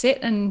sit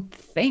and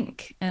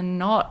think and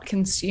not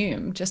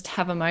consume, just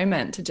have a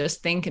moment to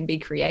just think and be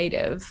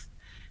creative.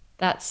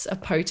 That's a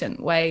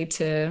potent way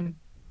to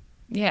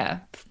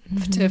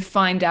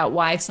find out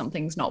why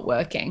something's not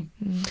working.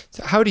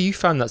 So how do you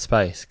find that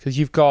space? Because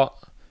we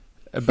got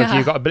a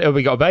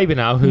baby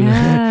now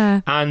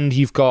and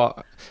you've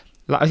got,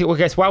 I think what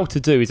gets well to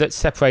do is that's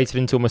separated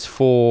into almost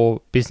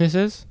 4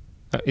 businesses.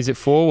 Is it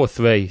 4 or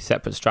 3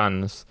 separate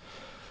strands?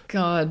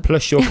 God.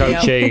 plus your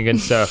coaching and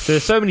stuff. So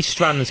there's so many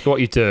strands to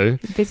what you do.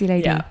 Busy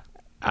lady. Yeah.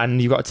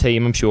 And you've got a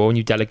team, I'm sure, and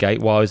you delegate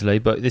wisely,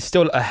 but there's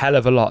still a hell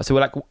of a lot. So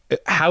we're like,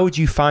 how would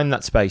you find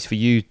that space for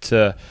you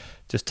to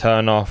just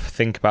turn off,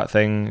 think about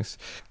things?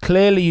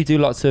 Clearly you do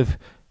lots of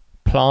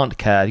plant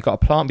care. You've got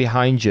a plant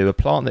behind you, a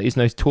plant that is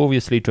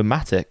notoriously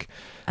dramatic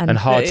and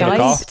hard to look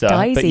after.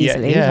 Dies but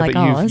easily, like but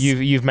ours.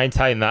 you've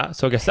maintained that.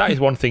 So I guess that is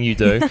one thing you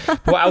do.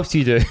 What else do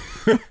you do?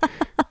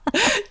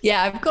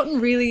 Yeah, I've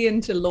gotten really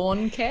into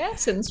lawn care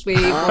since we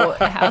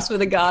bought a house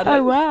with a garden.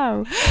 Oh,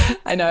 wow.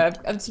 I know.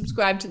 I've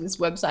subscribed to this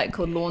website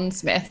called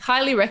Lawnsmith.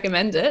 Highly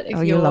recommend it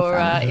if you'll love you're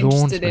that.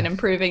 interested Lawnsmith. in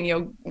improving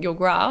your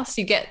grass.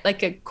 You get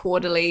like a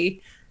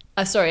monthly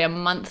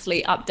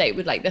update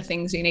with like the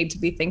things you need to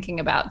be thinking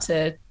about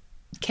to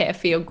care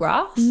for your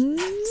grass.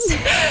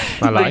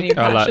 I like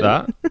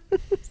that.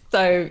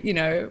 So,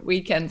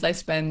 weekends I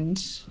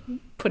spend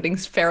putting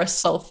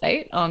ferrous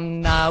sulfate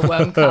on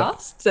worm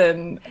casts.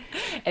 And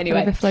anyway,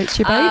 Whatever floats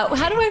your boat.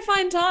 how do I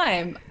find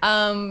time?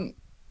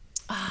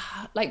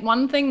 Like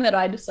one thing that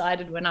I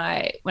decided when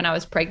I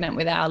was pregnant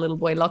with our little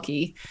boy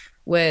Lockie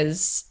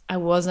was I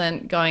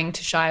wasn't going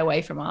to shy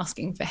away from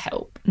asking for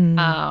help.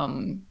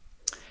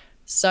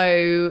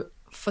 So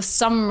for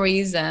some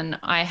reason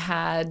I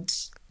had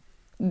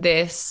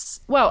this,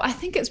 I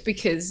think it's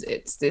because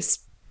it's this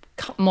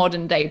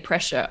modern day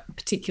pressure,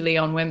 particularly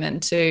on women,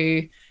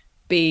 to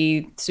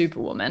be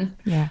superwoman.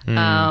 Yeah.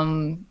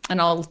 And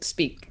I'll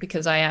speak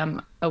because I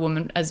am a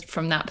woman as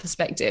from that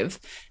perspective,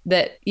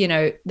 that,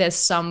 there's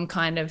some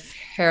kind of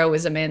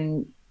heroism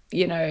in,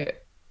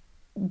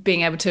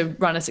 being able to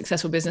run a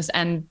successful business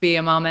and be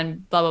a mom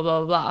and blah, blah,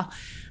 blah, blah.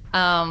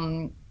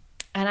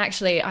 And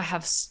actually I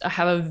have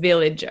a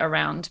village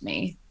around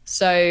me.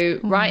 So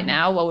right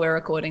now, while we're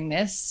recording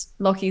this,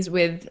 Lockie's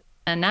with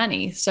a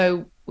nanny.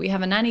 So we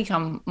have a nanny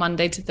come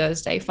Monday to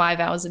Thursday, 5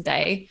 hours a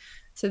day,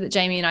 so that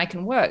Jamie and I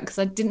can work, because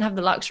I didn't have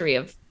the luxury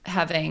of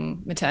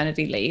having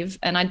maternity leave.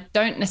 And I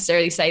don't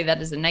necessarily say that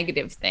as a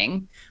negative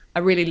thing. I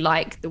really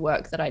like the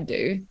work that I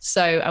do.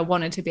 So I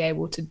wanted to be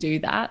able to do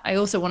that. I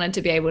also wanted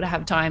to be able to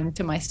have time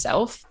to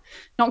myself,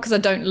 not because I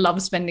don't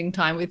love spending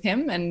time with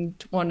him and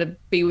want to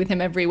be with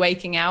him every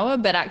waking hour,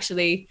 but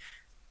actually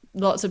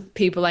lots of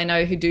people I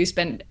know who do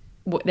spend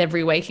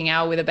every waking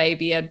hour with a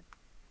baby are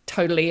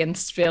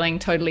feeling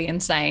totally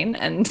insane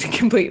and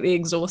completely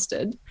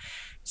exhausted.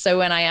 So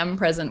when I am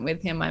present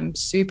with him, I'm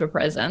super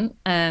present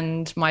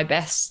and my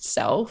best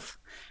self.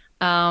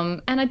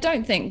 And I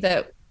don't think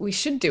that we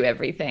should do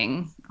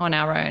everything on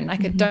our own.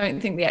 Like, I don't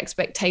think the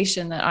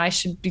expectation that I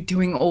should be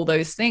doing all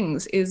those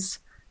things is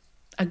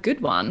a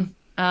good one,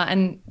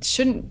 and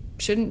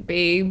shouldn't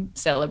be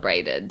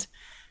celebrated.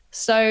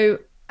 So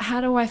how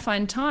do I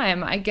find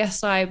time? I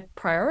guess I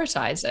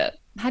prioritize it.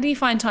 How do you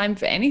find time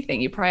for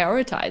anything? You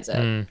prioritize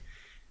it.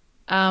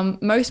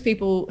 Most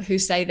people who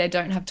say they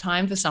don't have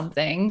time for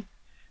something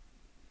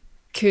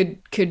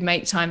could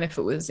make time if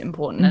it was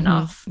important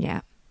enough.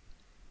 Yeah.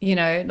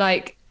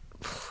 Like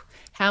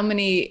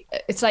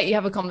it's like you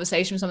have a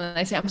conversation with someone and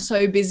they say, I'm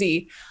so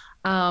busy.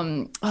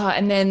 And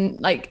then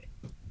like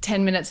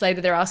 10 minutes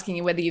later, they're asking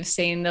you whether you've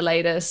seen the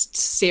latest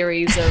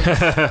series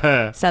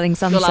of Selling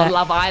Sunset.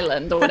 Love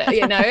Island or whatever,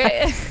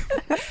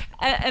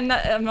 and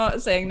that, I'm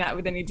not saying that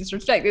with any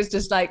disrespect. It's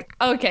just like,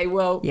 okay,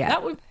 well,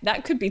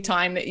 that could be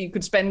time that you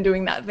could spend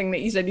doing that thing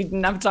that you said you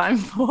didn't have time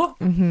for.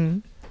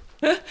 And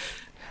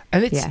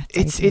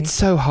it's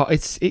so hard.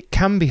 It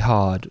can be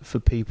hard for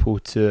people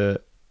to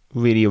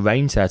really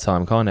arrange their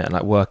time, can't it? And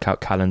like work out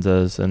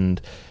calendars,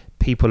 and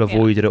people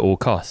avoid it at all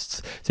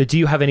costs. So do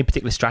you have any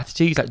particular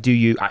strategies? Like, do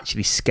you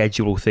actually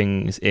schedule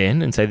things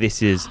in and say,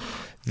 this is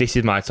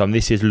my time,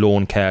 this is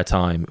lawn care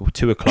time,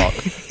 2 o'clock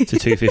to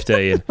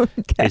 2:15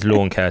 is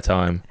lawn care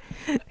time?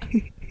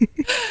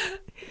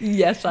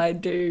 Yes, I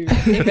do.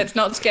 If it's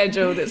not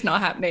scheduled, it's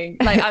not happening.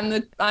 Like, I'm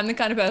the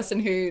kind of person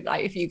who,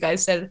 like, if you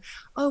guys said,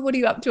 oh, what are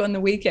you up to on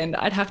the weekend?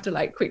 I'd have to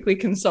like quickly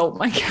consult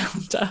my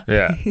calendar.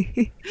 Yeah.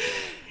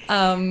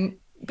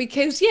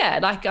 Because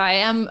like I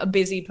am a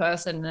busy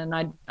person, and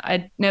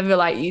I never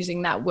like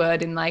using that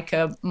word in like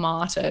a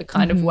martyr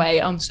kind of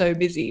way. I'm so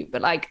busy,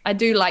 but like I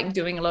do like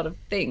doing a lot of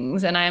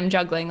things, and I am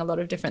juggling a lot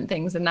of different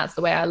things, and that's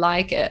the way I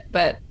like it.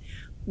 But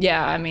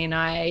yeah, I mean,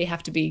 I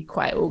have to be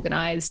quite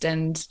organized,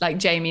 and like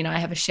Jamie and I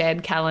have a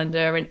shared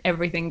calendar, and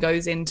everything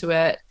goes into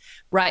it,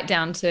 right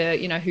down to,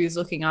 who's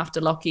looking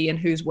after Lockie and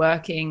who's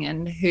working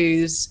and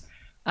who's,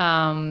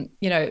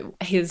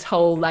 his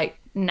whole like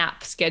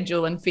nap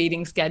schedule and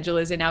feeding schedule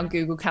is in our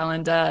Google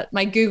Calendar.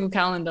 My Google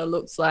Calendar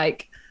looks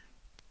like,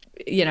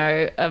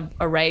 a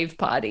rave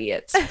party.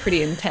 It's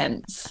pretty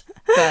intense,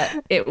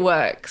 but it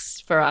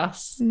works for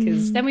us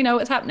because then we know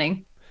what's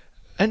happening.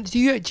 And do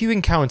you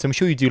encounter, I'm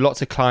sure you do,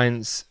 lots of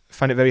clients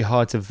find it very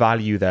hard to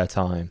value their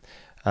time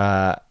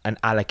and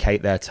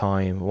allocate their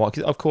time? Well,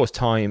 of course,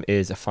 time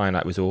is a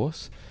finite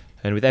resource,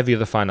 and with every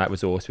other finite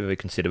resource, we're very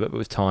considerate, but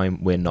with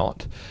time, we're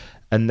not.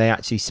 And they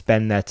actually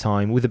spend their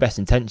time with the best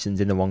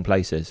intentions in the wrong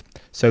places.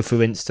 So,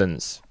 for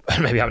instance,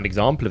 maybe I have an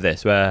example of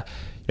this where,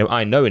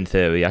 I know in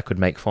theory I could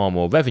make far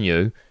more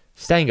revenue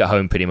staying at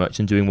home pretty much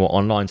and doing more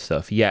online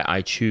stuff, yet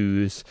I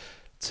choose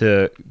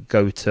to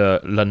go to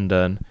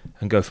London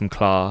and go from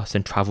class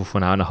and travel for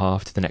an hour and a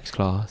half to the next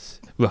class,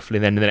 roughly,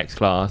 and then the next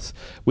class,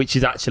 which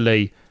is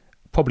actually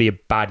probably a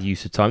bad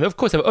use of time. Of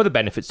course, there are other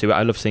benefits to it.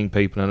 I love seeing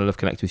people and I love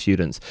connecting with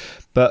students.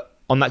 But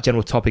on that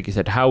general topic, you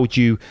said, how would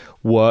you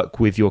work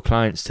with your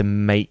clients to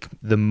make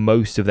the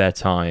most of their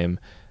time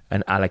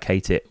and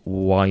allocate it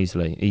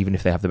wisely, even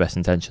if they have the best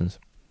intentions?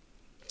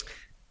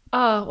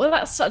 Oh, well,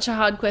 that's such a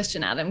hard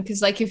question, Adam,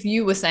 because like if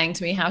you were saying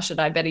to me, how should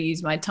I better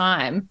use my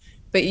time?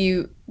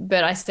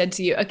 But I said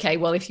to you, okay,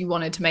 well, if you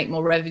wanted to make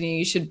more revenue,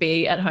 you should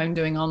be at home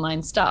doing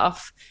online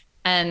stuff.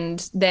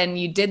 And then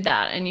you did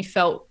that and you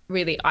felt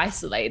really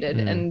isolated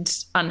and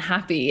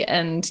unhappy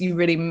and you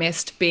really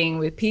missed being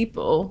with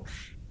people.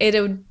 It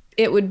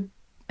would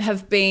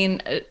have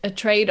been a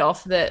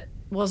trade-off that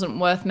wasn't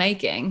worth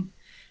making.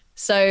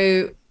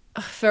 So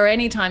for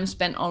any time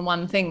spent on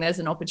one thing, there's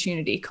an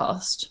opportunity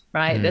cost,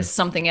 right? There's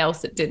something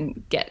else that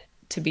didn't get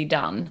to be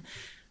done.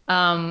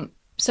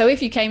 So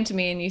if you came to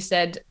me and you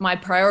said, my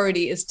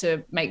priority is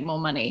to make more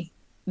money,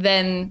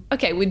 then,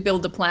 okay, we'd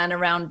build a plan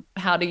around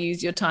how to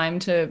use your time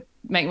to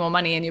make more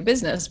money in your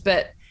business.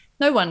 But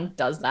no one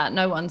does that.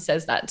 No one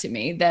says that to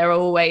me. They're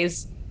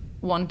always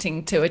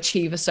wanting to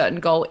achieve a certain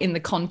goal in the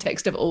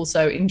context of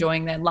also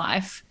enjoying their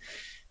life.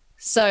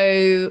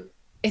 So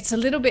it's a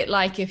little bit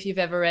like if you've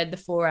ever read The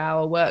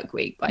 4-Hour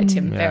Workweek by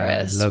Tim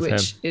Ferriss,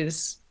 which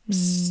is,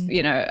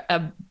 you know,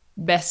 a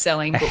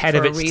best-selling book for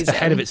a reason.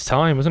 Ahead of its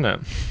time, wasn't it?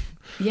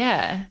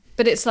 Yeah.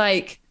 But it's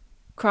like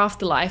craft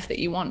the life that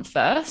you want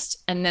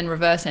first and then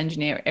reverse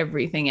engineer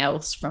everything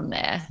else from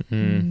there.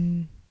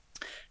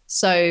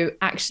 So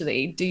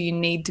actually, do you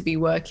need to be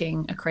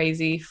working a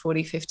crazy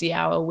 40, 50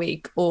 hour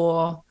week?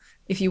 Or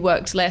if you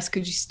worked less,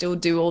 could you still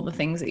do all the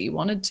things that you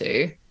wanted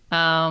to?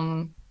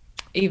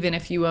 Even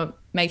if you were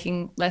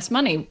making less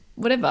money,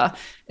 whatever,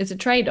 it's a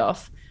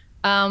trade-off.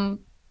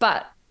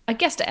 But I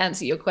guess to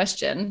answer your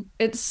question,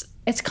 it's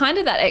kind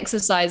of that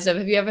exercise of,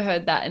 have you ever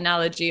heard that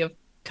analogy of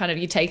kind of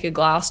you take a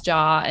glass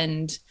jar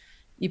and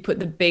you put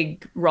the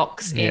big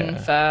rocks in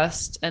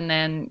first, and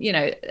then, you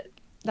know,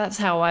 that's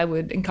how I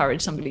would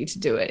encourage somebody to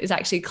do it, is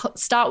actually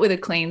start with a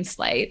clean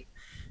slate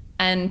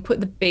and put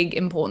the big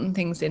important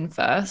things in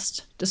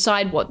first,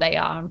 decide what they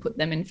are and put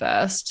them in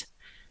first,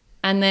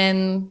 and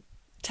then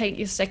take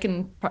your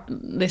second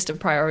list of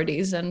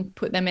priorities and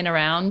put them in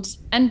around,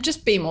 and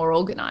just be more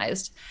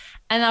organized.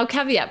 And I'll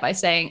caveat by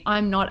saying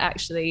I'm not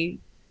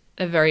actually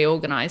a very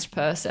organized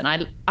person.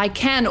 I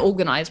can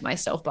organize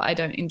myself, but I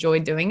don't enjoy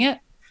doing it.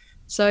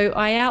 So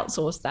I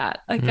outsource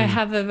that. Like I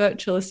have a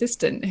virtual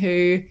assistant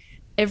who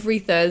every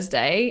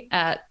Thursday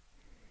at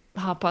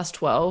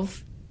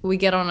 12:30, we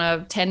get on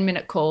a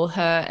 10-minute call,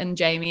 her and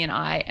Jamie and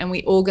I, and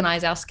we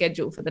organize our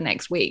schedule for the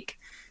next week.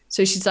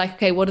 So she's like,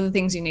 okay, what are the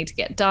things you need to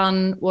get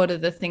done? What are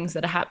the things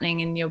that are happening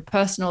in your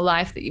personal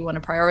life that you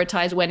want to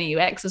prioritize? When are you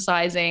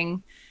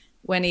exercising?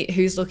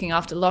 Who's looking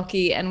after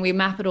Lockie? And we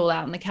map it all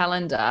out in the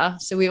calendar,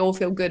 so we all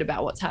feel good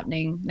about what's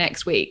happening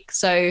next week.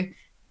 So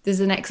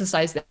there's an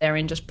exercise there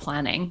in just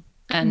planning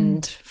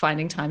and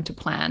finding time to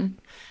plan,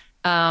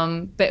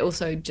 but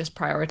also just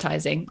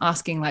prioritizing,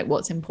 asking like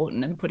what's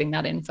important and putting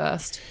that in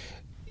first.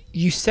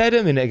 You said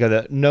a minute ago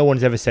that no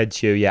one's ever said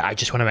to you, yeah, I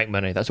just want to make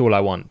money, that's all I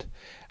want.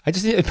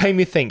 It made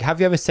me think, have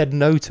you ever said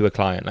no to a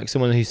client? Like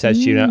someone who says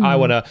to you, I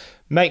want to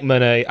make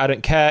money, I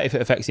don't care if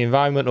it affects the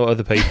environment or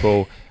other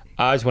people,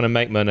 I just want to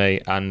make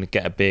money and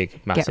get a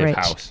big, massive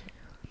house.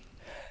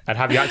 And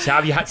have you had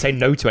to say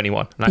no to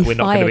anyone? Like, we're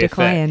not going to be a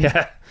fit.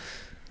 Yeah.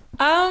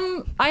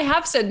 I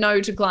have said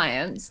no to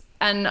clients,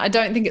 and I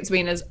don't think it's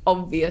been as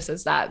obvious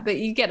as that, but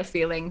you get a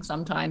feeling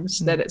sometimes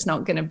that it's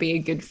not going to be a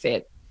good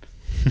fit.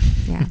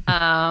 Yeah.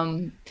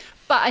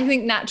 But I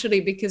think naturally,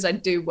 because I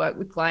do work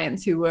with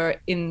clients who are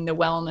in the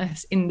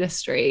wellness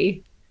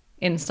industry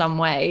in some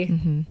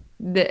way,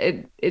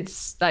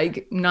 it's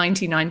like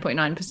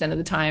 99.9% of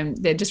the time,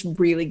 they're just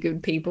really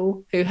good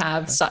people who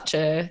have such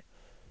a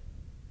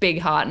big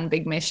heart and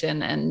big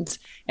mission, and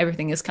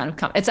everything is kind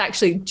of it's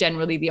actually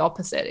generally the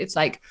opposite. It's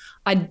like,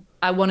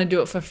 I want to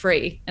do it for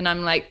free. And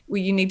I'm like,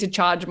 well, you need to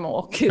charge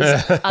more,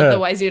 because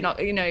otherwise you're not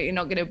going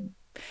to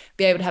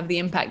be able to have the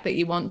impact that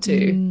you want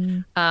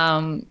to.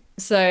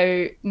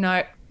 So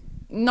no,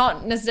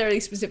 not necessarily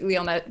specifically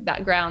on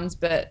that grounds,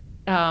 but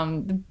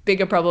the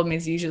bigger problem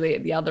is usually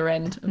at the other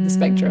end of the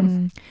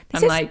spectrum.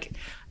 Like,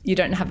 you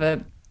don't have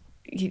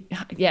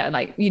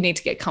like you need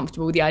to get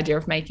comfortable with the idea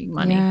of making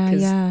money,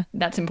 because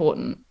that's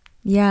important.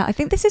 Yeah, I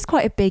think this is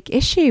quite a big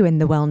issue in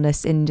the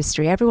wellness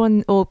industry.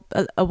 Everyone, or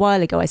a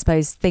while ago, I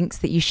suppose, thinks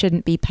that you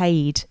shouldn't be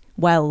paid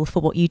well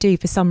for what you do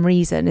for some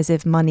reason, as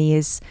if money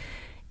is,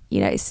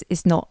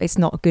 it's not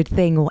a good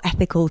thing or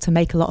ethical to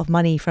make a lot of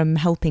money from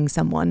helping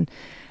someone.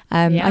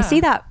 I see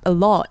that a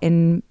lot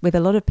with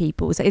a lot of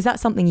people. So is that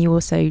something you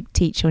also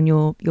teach on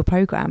your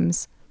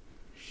programs?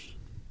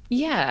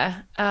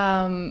 Yeah.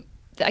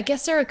 I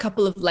guess there are a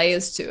couple of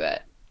layers to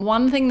it.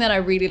 One thing that I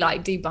really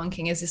like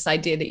debunking is this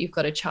idea that you've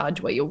got to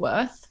charge what you're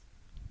worth,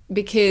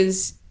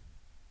 because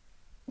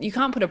you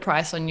can't put a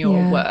price on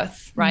your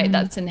worth, right?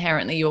 That's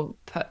inherently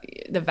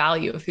the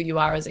value of who you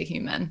are as a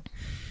human.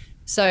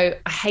 So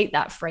I hate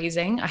that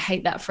phrasing. I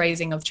hate that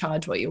phrasing of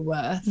charge what you're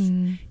worth.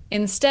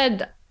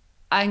 Instead,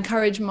 I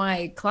encourage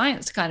my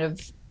clients to kind of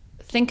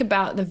think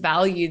about the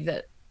value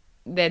that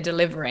they're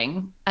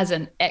delivering as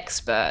an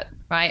expert,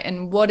 right?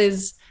 And what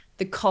is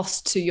the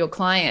cost to your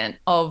client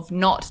of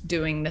not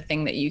doing the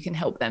thing that you can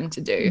help them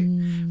to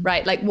do,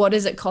 right? Like, what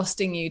is it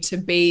costing you to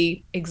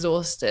be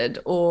exhausted,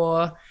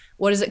 or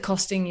what is it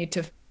costing you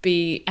to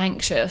be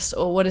anxious,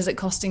 or what is it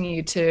costing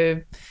you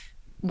to,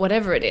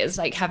 whatever it is,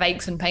 like have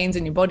aches and pains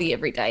in your body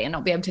every day and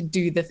not be able to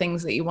do the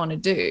things that you want to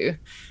do.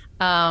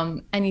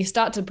 And you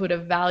start to put a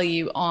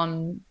value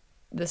on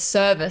the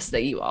service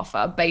that you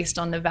offer based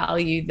on the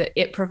value that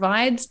it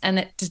provides, and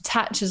it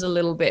detaches a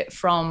little bit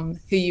from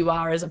who you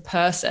are as a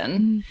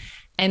person.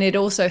 And it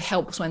also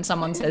helps when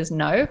someone says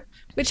no,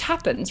 which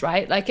happens,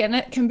 right? Like, and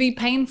it can be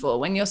painful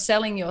when you're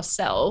selling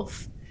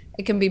yourself.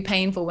 It can be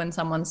painful when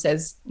someone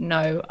says,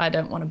 no, I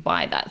don't want to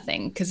buy that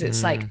thing, because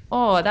it's like,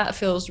 oh, that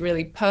feels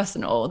really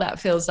personal. That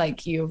feels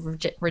like you've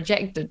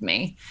rejected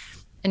me.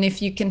 And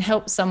if you can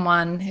help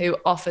someone who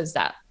offers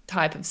that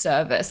type of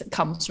service, it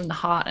comes from the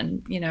heart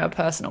and, you know, a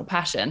personal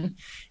passion.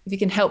 If you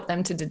can help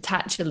them to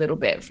detach a little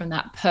bit from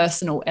that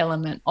personal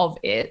element of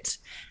it,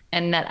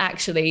 and that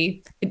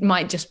actually it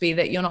might just be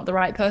that you're not the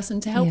right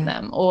person to help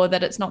them, or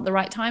that it's not the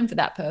right time for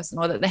that person,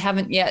 or that they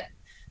haven't yet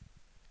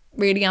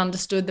really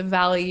understood the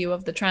value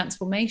of the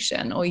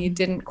transformation, or you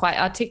didn't quite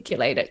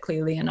articulate it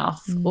clearly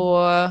enough,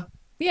 or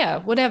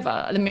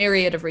whatever, the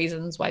myriad of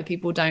reasons why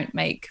people don't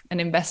make an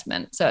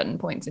investment at certain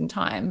points in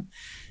time.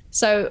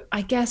 So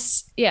I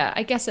guess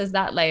there's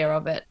that layer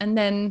of it. And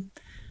then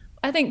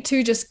I think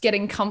too, just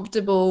getting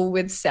comfortable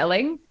with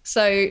selling.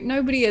 So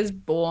nobody is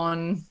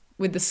born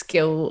with the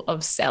skill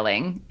of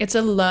selling. It's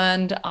a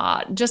learned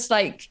art, just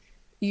like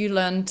you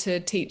learn to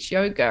teach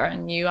yoga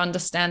and you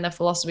understand the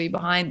philosophy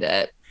behind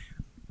it.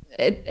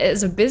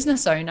 As a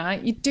business owner,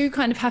 you do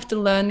kind of have to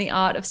learn the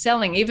art of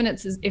selling, even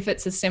if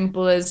it's as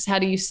simple as how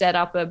do you set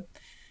up a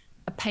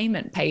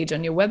payment page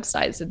on your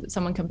website so that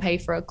someone can pay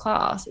for a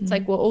class. It's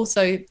like we're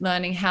also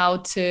learning how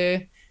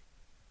to,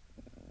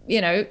 you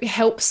know,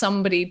 help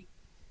somebody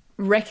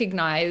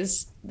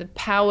recognize the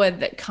power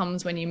that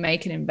comes when you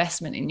make an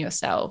investment in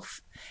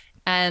yourself,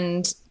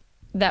 and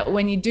that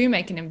when you do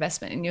make an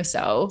investment in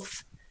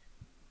yourself,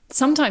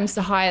 sometimes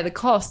the higher the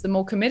cost, the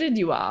more committed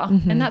you are.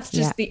 And that's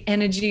just the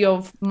energy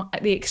of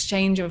the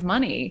exchange of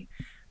money.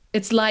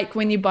 It's like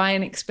when you buy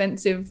an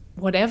expensive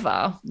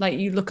whatever, like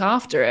you look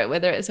after it,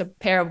 whether it's a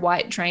pair of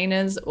white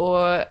trainers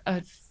or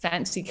a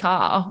fancy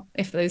car,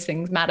 if those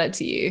things matter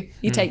to you,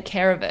 you take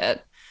care of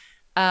it.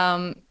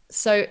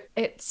 So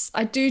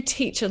I do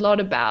teach a lot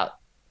about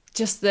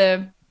just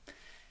the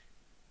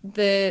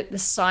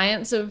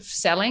science of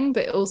selling,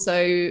 but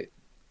also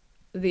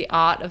the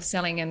art of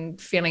selling and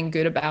feeling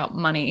good about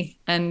money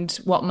and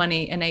what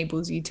money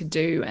enables you to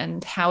do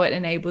and how it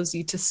enables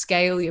you to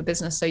scale your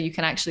business so you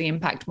can actually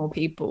impact more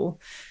people.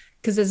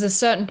 Because there's a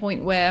certain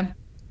point where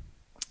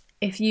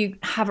if you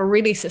have a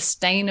really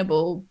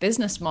sustainable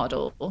business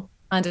model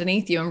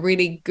underneath you and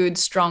really good,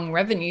 strong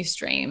revenue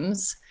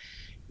streams,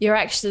 you're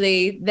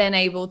actually then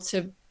able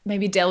to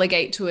maybe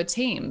delegate to a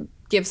team,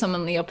 give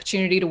someone the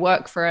opportunity to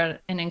work for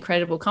an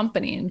incredible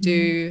company and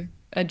do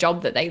a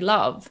job that they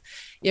love.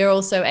 You're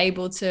also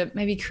able to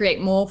maybe create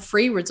more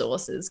free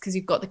resources because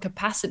you've got the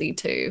capacity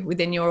to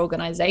within your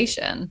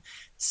organization,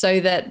 so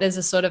that there's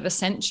a sort of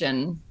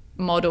ascension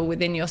model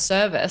within your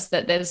service,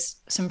 that there's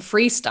some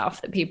free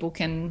stuff that people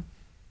can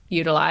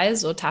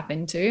utilize or tap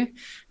into.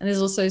 And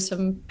there's also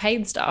some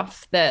paid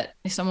stuff that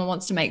if someone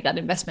wants to make that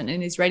investment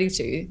and is ready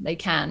to, they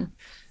can.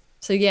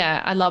 So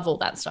yeah, I love all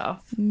that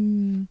stuff.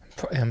 And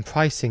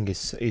pricing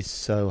is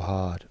so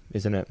hard,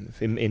 isn't it?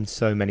 In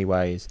so many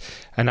ways.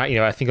 And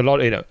I think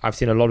I've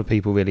seen a lot of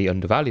people really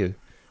undervalue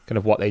kind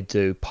of what they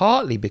do,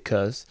 partly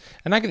because,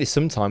 and I get this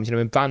sometimes,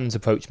 when brands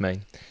approach me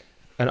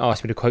and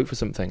ask me to quote for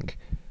something,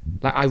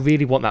 like I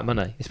really want that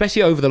money,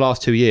 especially over the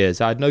last 2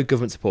 years. I had no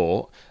government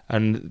support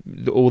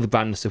and all the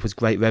brand stuff was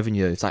great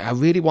revenue. It's like, I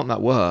really want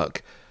that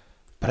work,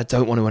 but I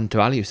don't want to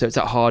undervalue. So it's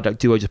that hard. Like,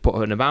 do I just put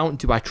an amount?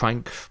 Do I try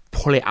and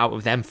pull it out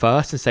of them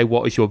first and say,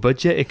 what is your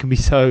budget? It can be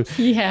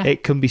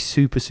it can be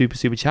super, super,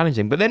 super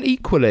challenging. But then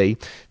equally,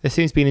 there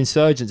seems to be an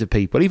insurgence of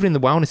people, even in the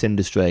wellness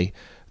industry,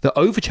 that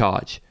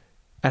overcharge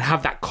and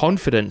have that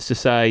confidence to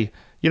say,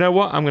 you know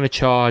what, I'm going to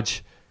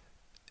charge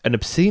an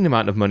obscene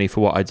amount of money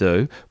for what I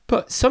do.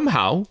 But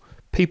somehow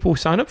people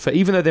sign up for it,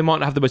 even though they might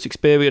not have the much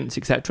experience,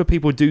 etc.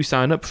 People do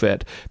sign up for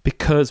it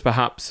because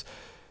perhaps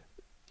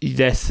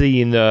they're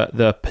seeing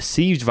the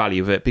perceived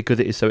value of it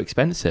because it is so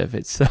expensive.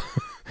 And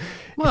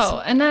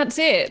that's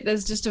it.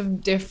 There's just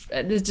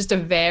a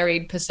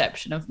varied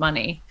perception of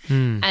money.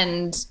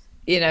 And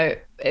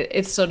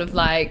it's sort of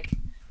like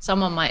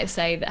someone might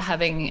say that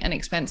having an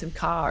expensive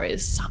car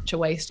is such a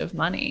waste of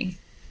money,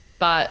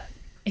 but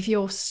if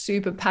you're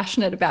super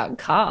passionate about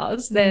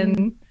cars,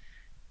 then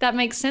that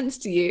makes sense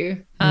to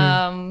you.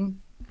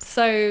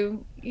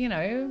 So you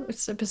know,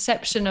 it's a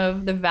perception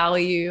of the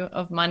value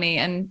of money,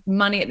 and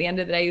money at the end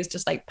of the day is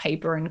just like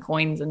paper and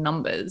coins and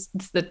numbers.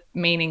 It's the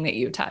meaning that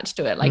you attach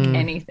to it, like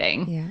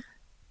anything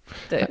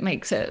that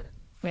makes it.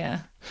 Yeah.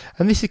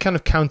 And this is kind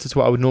of counter to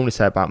what I would normally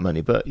say about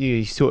money, but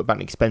you talk about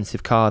an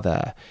expensive car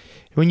there.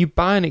 When you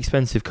buy an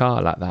expensive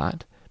car like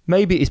that,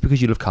 maybe it's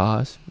because you love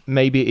cars.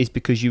 Maybe it's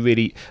because you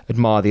really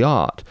admire the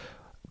art.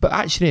 But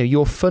actually,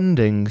 you're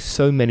funding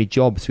so many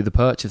jobs through the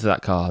purchase of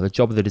that car. The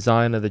job of the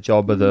designer, the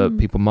job of the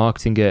people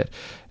marketing it.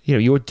 You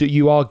know,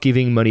 you are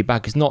giving money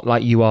back. It's not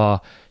like you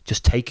are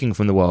just taking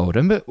from the world.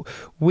 And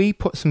we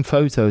put some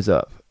photos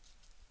up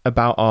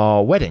about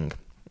our wedding.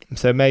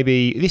 So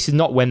maybe this is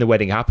not when the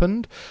wedding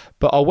happened,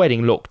 but our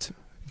wedding looked,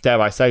 dare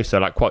I say so,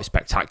 like quite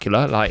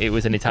spectacular. Like it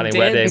was an Italian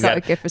wedding. We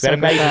had an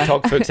amazing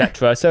photographer,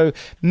 etc. So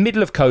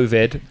middle of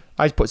COVID,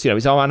 I put, it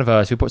was our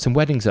anniversary, we put some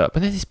weddings up,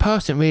 and then this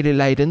person really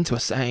laid into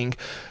us saying,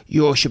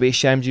 you should be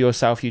ashamed of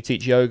yourself, you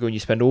teach yoga and you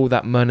spend all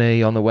that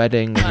money on the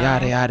wedding, and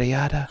yada, yada,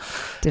 yada.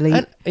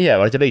 Delete. And,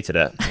 I deleted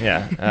it.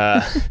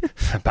 Yeah.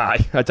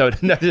 Bye. I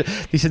don't know.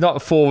 This is not a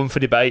forum for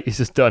debate. It's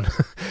just done.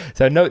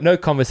 So no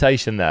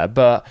conversation there.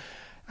 But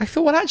I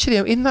thought, well, actually,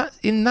 in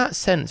that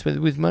sense,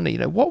 with money,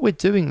 what we're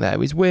doing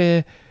there is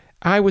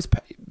I was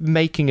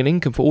making an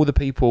income for all the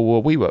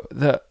people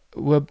that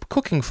were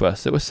cooking for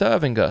us, that were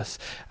serving us.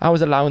 I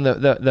was allowing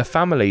the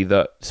family,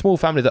 the small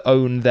family that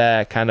owned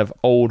their kind of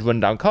old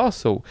rundown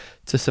castle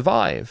to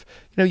survive.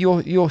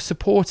 You're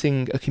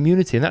supporting a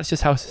community, and that's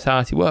just how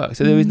society works.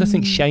 So there is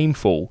nothing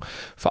shameful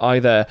for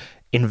either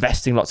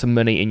investing lots of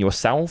money in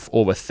yourself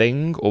or a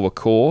thing or a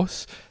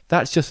course.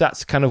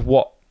 That's kind of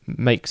what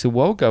makes a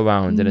world go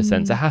round, in a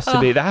sense. There has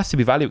to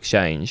be value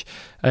exchange,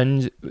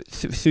 and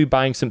through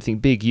buying something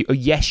big,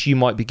 you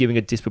might be giving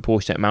a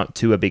disproportionate amount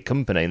to a big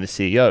company and the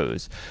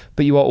CEOs,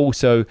 but you are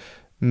also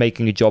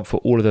making a job for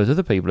all of those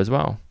other people as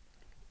well.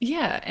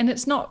 Yeah, and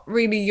it's not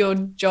really your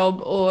job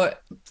or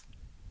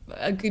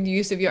a good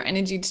use of your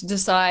energy to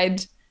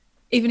decide,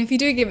 even if you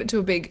do give it to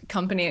a big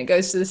company and it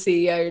goes to the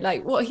CEO,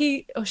 like what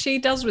he or she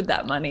does with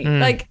that money.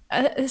 Like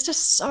there's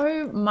just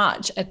so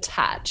much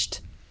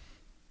attached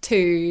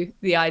to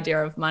the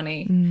idea of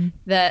money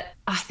that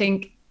I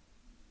think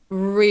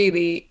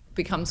really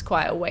becomes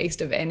quite a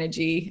waste of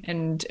energy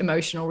and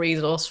emotional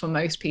resource for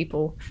most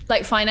people.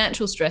 Like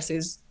financial stress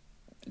is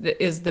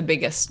the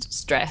biggest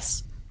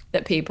stress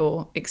that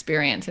people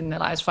experience in their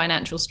lives.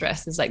 Financial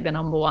stress is like the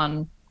number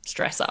one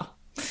stressor.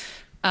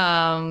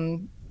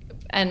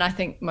 And I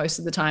think most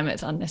of the time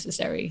it's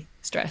unnecessary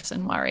stress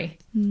and worry.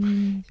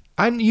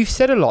 And you've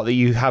said a lot that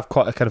you have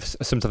quite a kind of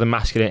some sort of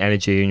masculine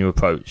energy in your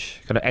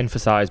approach, kind of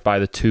emphasised by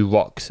the two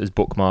rocks as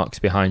bookmarks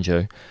behind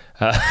you.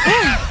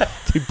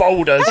 Two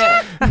boulders.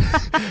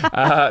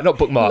 Not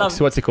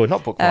bookmarks. What's it called?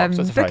 Not bookmarks.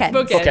 What's the phrase?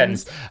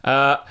 Bookends.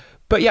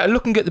 But yeah,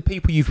 looking at the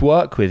people you've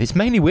worked with, it's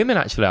mainly women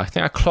actually. I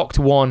think I clocked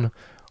one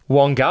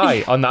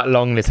guy on that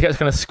long list. I kept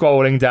kind of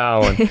scrolling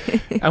down.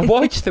 And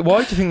why do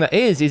you think that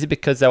is? Is it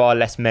because there are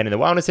less men in the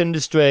wellness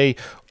industry,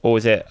 or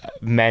is it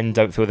men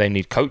don't feel they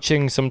need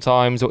coaching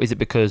sometimes, or is it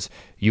because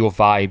your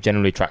vibe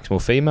generally attracts more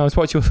females?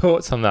 What's your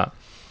thoughts on that?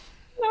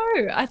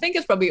 No, I think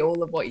it's probably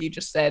all of what you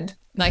just said.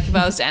 Like if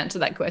I was to answer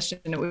that question,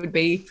 it would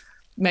be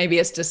maybe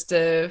it's just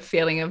a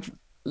feeling of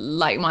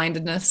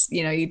like-mindedness.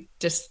 You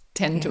just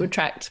tend to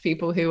attract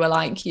people who are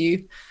like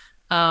you,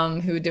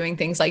 who are doing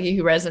things like you,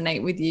 who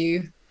resonate with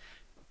you.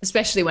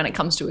 Especially when it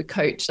comes to a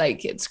coach,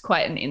 like it's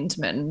quite an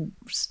intimate,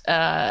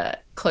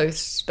 close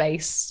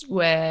space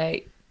where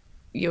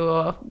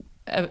you're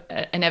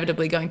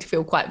inevitably going to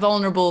feel quite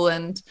vulnerable,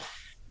 and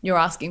you're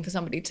asking for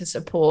somebody to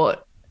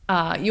support.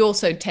 You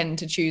also tend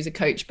to choose a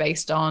coach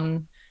based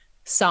on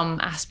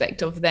some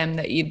aspect of them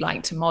that you'd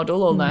like to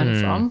model or learn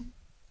from.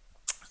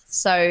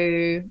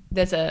 So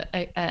there's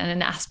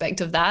an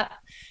aspect of that.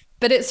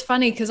 But it's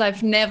funny because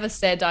I've never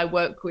said I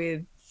work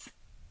with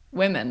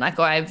women. Like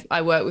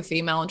I work with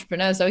female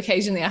entrepreneurs, so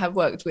occasionally I have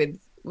worked with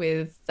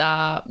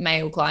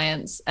male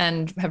clients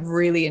and have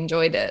really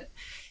enjoyed it.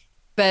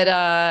 But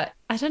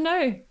I don't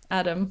know,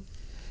 Adam.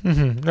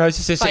 No,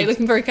 it's just are you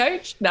looking for a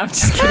coach? No, I'm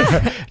just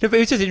kidding. No, but it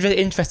was just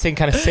interesting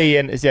kind of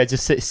seeing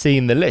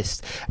the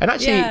list. And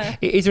actually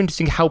it is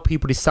interesting how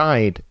people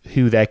decide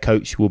who their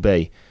coach will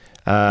be,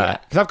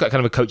 because I've got kind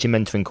of a coaching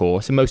mentoring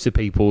course, and most of the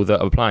people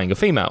that are applying are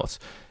females.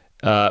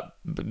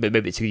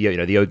 Maybe it's the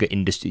yoga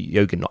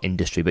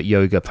industry, but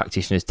yoga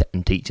practitioners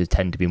and teachers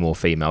tend to be more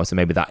female, so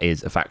maybe that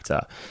is a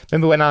factor.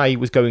 Remember when I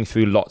was going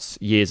through lots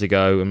years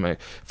ago, and my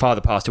father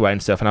passed away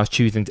and stuff, and I was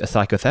choosing a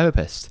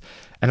psychotherapist,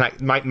 and like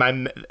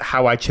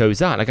how I chose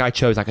that, I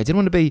didn't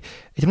want to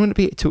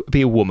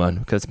be a woman,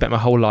 because I spent my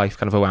whole life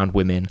kind of around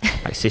women,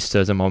 like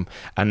sisters and mom,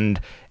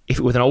 and if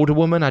it was an older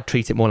woman, I'd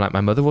treat it more like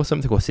my mother or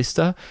something, or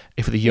sister.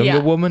 If it was a younger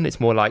woman, it's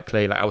more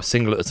likely, like I was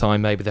single at the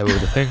time, maybe they were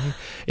the thing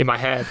in my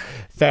head.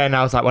 Then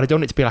I was like, well, I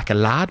don't want it to be like a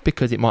lad,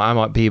 because I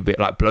might be a bit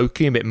like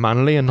blokey, a bit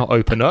manly and not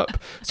open up.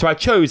 So I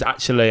chose,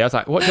 actually, I was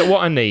like, what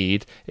I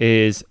need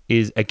is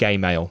a gay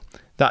male.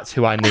 That's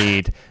who I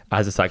need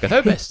as a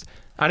psychotherapist.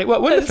 And it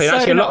worked wonderfully.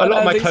 That's Actually, so a lot of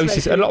not my what I was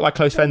closest, a lot of my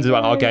close friends as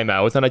well are gay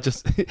males, and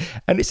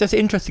and it's just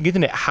interesting,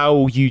 isn't it?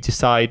 How you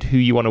decide who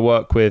you want to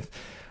work with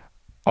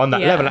on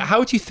that level. Like,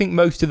 how do you think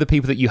most of the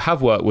people that you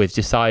have worked with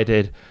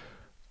decided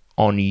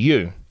on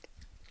you?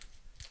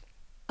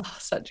 Oh,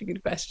 such a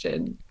good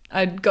question.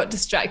 I got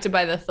distracted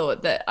by the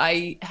thought that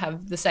I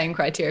have the same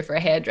criteria for a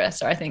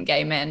hairdresser. I think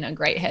gay men are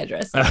great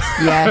hairdressers.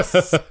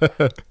 Yes.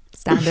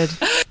 Standard.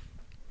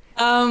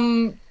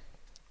 I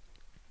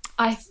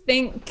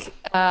think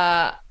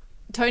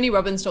Tony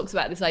Robbins talks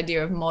about this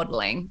idea of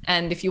modeling.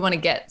 And if you want to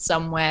get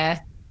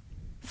somewhere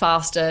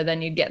faster,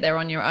 then you'd get there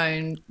on your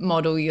own,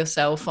 model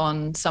yourself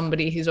on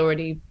somebody who's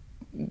already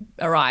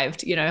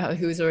arrived,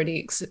 who's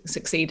already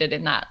succeeded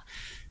in that.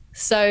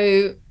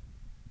 So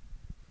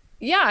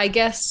yeah, I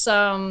guess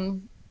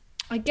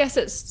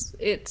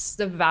it's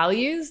the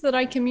values that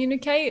I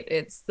communicate.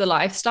 It's the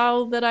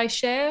lifestyle that I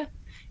share.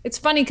 It's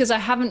funny because I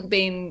haven't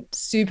been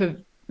super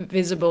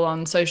visible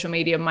on social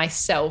media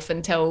myself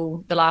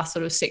until the last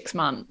sort of 6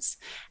 months.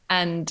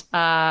 And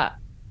I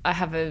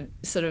have a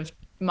sort of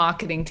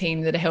marketing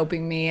team that are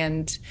helping me.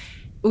 And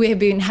we have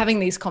been having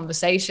these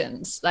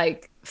conversations,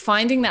 like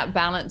finding that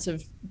balance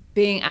of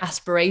being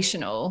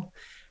aspirational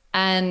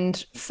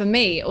and for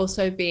me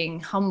also being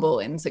humble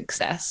in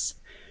success,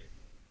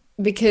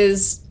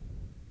 because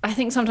I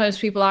think sometimes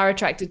people are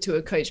attracted to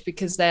a coach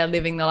because they are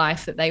living the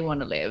life that they want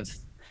to live.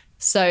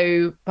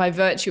 So by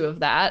virtue of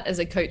that, as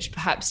a coach,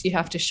 perhaps you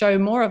have to show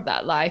more of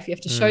that life. You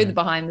have to show the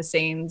behind the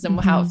scenes and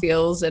how it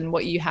feels and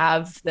what you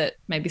have that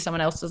maybe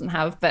someone else doesn't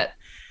have. But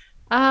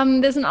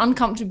there's an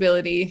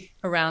uncomfortability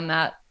around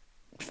that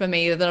for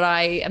me that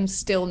I am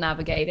still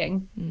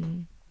navigating.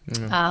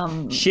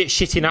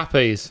 Shitty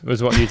nappies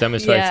was what you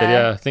demonstrated.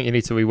 Yeah, I think you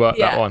need to rework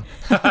that one.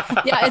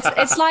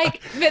 It's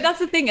like, but that's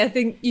the thing. I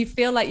think you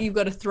feel like you've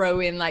got to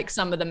throw in like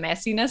some of the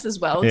messiness as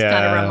well to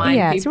kind of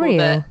remind people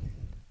that,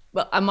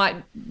 well, I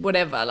might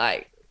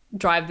like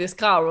drive this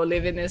car or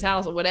live in this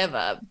house or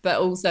whatever,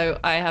 but also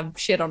I have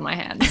shit on my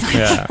hands.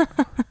 Yeah,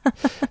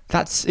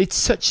 that's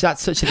such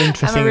an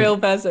interesting. I'm a real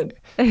person.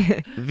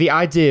 The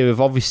idea of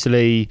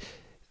obviously.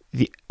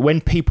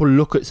 When people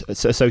look at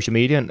social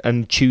media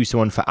and choose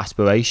someone for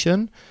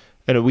aspiration,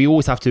 we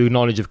always have to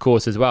acknowledge, of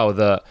course, as well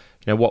that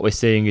what we're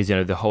seeing is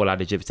the whole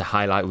adage of it's a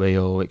highlight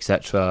reel,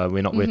 etc.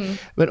 We're not,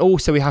 but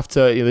also we have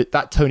to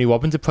that Tony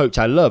Robbins approach.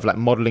 I love like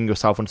modeling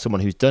yourself on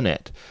someone who's done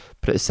it,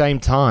 but at the same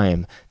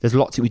time, there's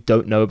lots that we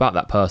don't know about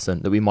that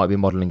person that we might be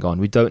modeling on.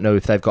 We don't know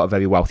if they've got a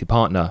very wealthy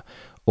partner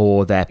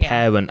or their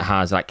parent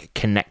has like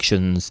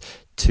connections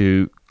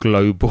to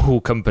global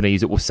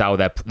companies that will sell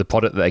the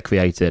product that they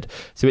created.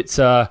 So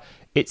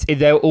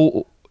they're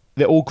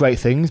all great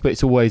things, but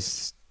it's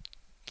always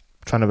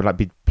trying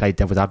to play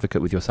devil's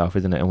advocate with yourself,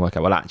 isn't it? And work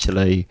out, well,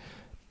 actually,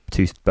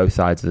 both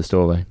sides of the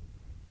story.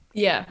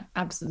 Yeah,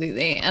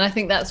 absolutely. And I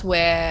think that's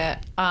where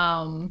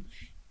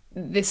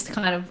this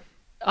kind of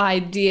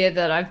idea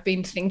that I've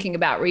been thinking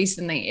about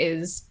recently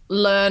is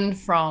learn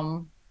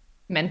from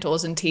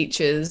mentors and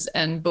teachers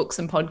and books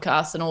and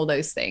podcasts and all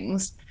those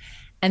things,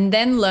 and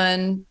then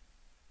learn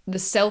the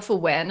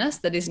self-awareness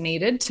that is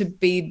needed to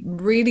be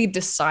really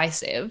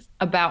decisive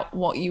about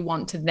what you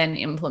want to then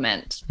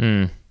implement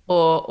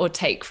or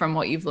take from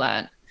what you've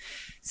learned.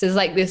 So it's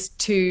like this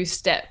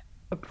 2-step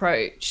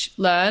approach: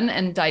 learn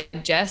and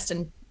digest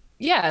and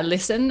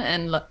listen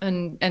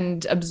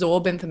and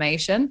absorb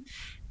information,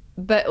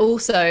 but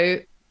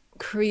also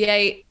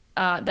create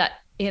that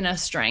inner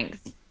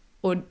strength,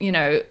 or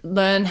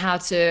learn how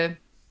to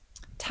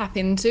tap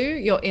into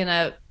your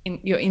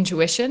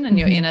intuition and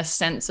your inner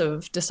sense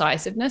of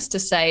decisiveness to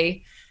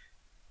say,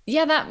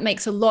 yeah, that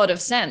makes a lot of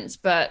sense,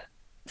 but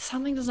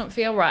something doesn't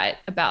feel right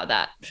about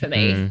that for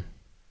me.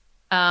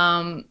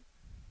 And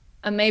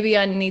maybe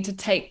I need to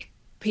take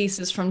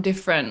pieces from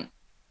different,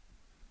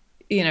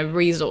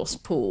 resource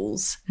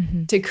pools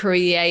to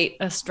create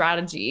a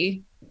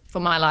strategy for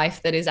my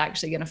life that is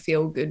actually going to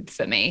feel good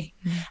for me,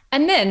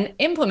 and then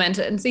implement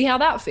it and see how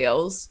that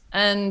feels.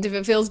 And if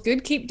it feels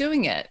good, keep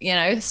doing it,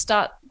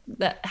 start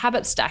that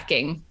habit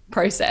stacking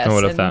process.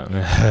 All of that.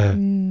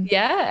 And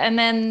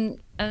then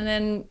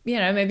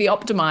maybe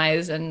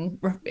optimize and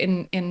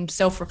in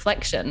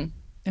self-reflection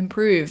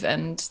improve,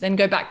 and then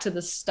go back to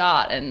the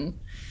start and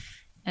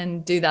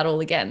do that all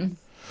again.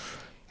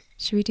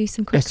 Should we do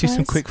some quick fires? Let's do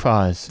some quick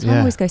fires. It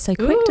always goes so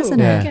quick, doesn't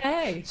it?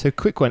 Okay. So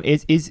quick one.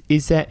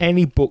 Is there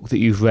any book that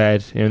you've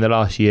read in the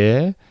last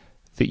year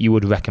that you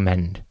would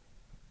recommend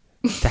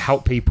to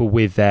help people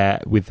with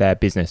their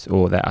business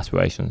or their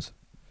aspirations?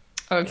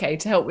 Okay,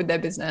 to help with their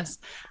business.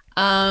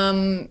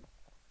 I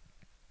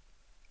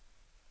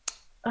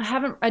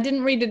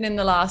didn't read it in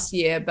the last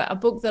year, but a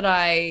book that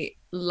I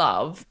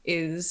love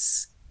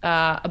is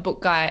a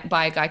book by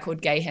a guy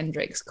called Gay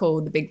Hendricks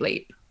called The Big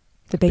Leap.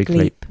 The Big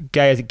Leap.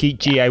 Gay, is it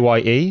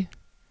G-A-Y-E?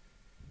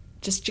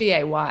 Just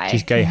G-A-Y.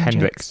 Just Gay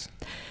Hendricks.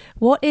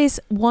 What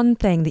is one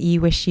thing that you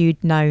wish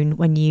you'd known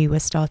when you were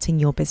starting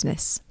your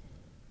business?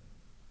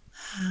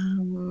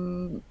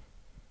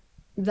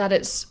 That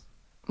it's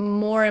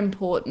more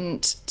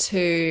important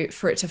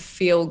for it to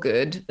feel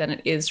good than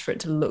it is for it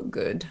to look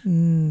good.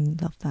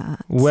 Love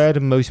that. Where do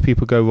most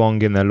people go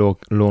wrong in their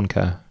lawn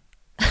care?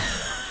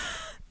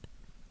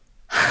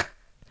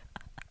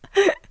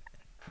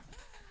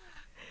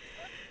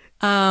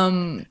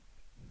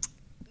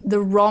 The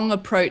wrong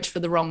approach for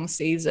the wrong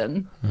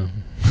season.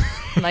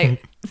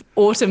 Like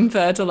autumn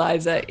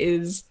fertilizer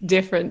is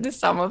different to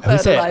summer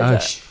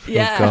fertilizer.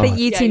 I think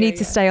you two need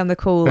to stay on the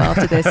call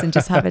after this and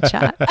just have a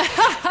chat.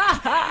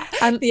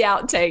 And the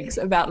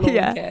outtakes about lawn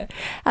care.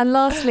 And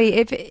lastly,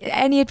 if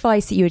any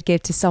advice that you would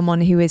give to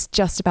someone who is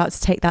just about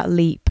to take that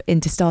leap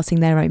into starting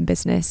their own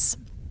business?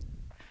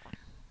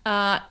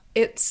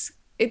 It's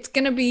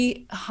going to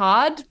be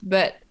hard,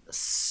 but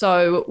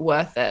so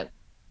worth it.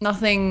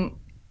 Nothing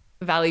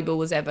valuable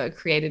was ever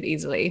created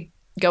easily.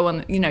 Go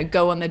on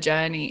the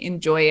journey,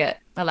 enjoy it,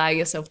 allow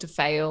yourself to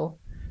fail,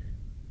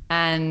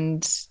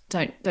 and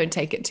don't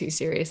take it too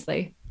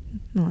seriously.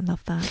 Oh, I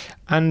love that.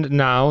 And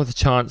now the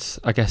chance,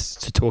 I guess,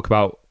 to talk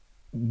about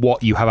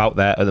what you have out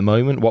there at the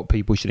moment, what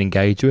people should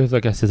engage with.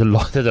 I guess there's a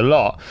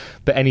lot,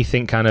 but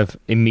anything kind of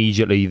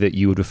immediately that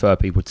you would refer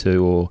people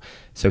to, or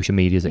social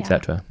medias,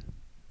 etc.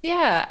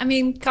 Yeah, I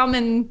mean, come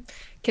and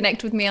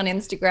connect with me on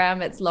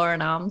Instagram. It's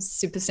Lauren Arms,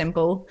 super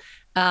simple.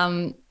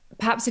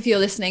 Perhaps if you're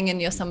listening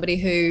and you're somebody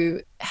who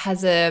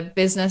has a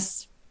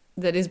business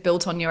that is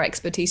built on your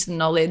expertise and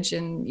knowledge,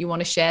 and you want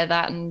to share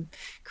that and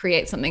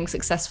create something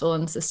successful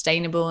and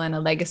sustainable and a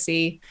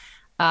legacy,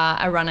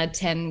 I run a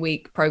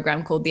 10-week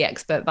program called The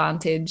Expert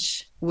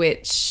Vantage,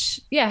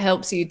 which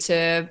helps you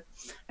to,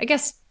 I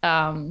guess,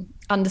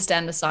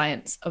 understand the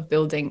science of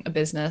building a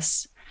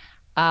business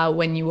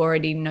when you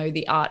already know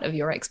the art of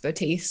your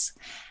expertise.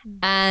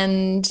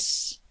 And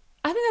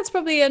I think that's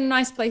probably a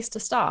nice place to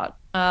start.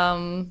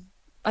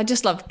 I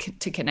just love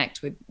to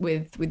connect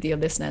with your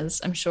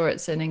listeners. I'm sure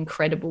it's an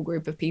incredible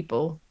group of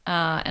people,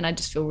 and I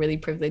just feel really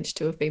privileged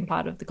to have been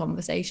part of the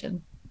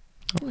conversation.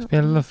 It's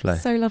been lovely.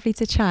 So lovely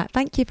to chat.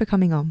 Thank you for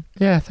coming on.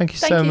 Yeah, thank you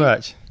so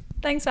much.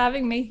 Thanks for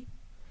having me.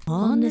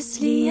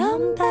 Honestly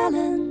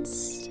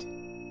Unbalanced.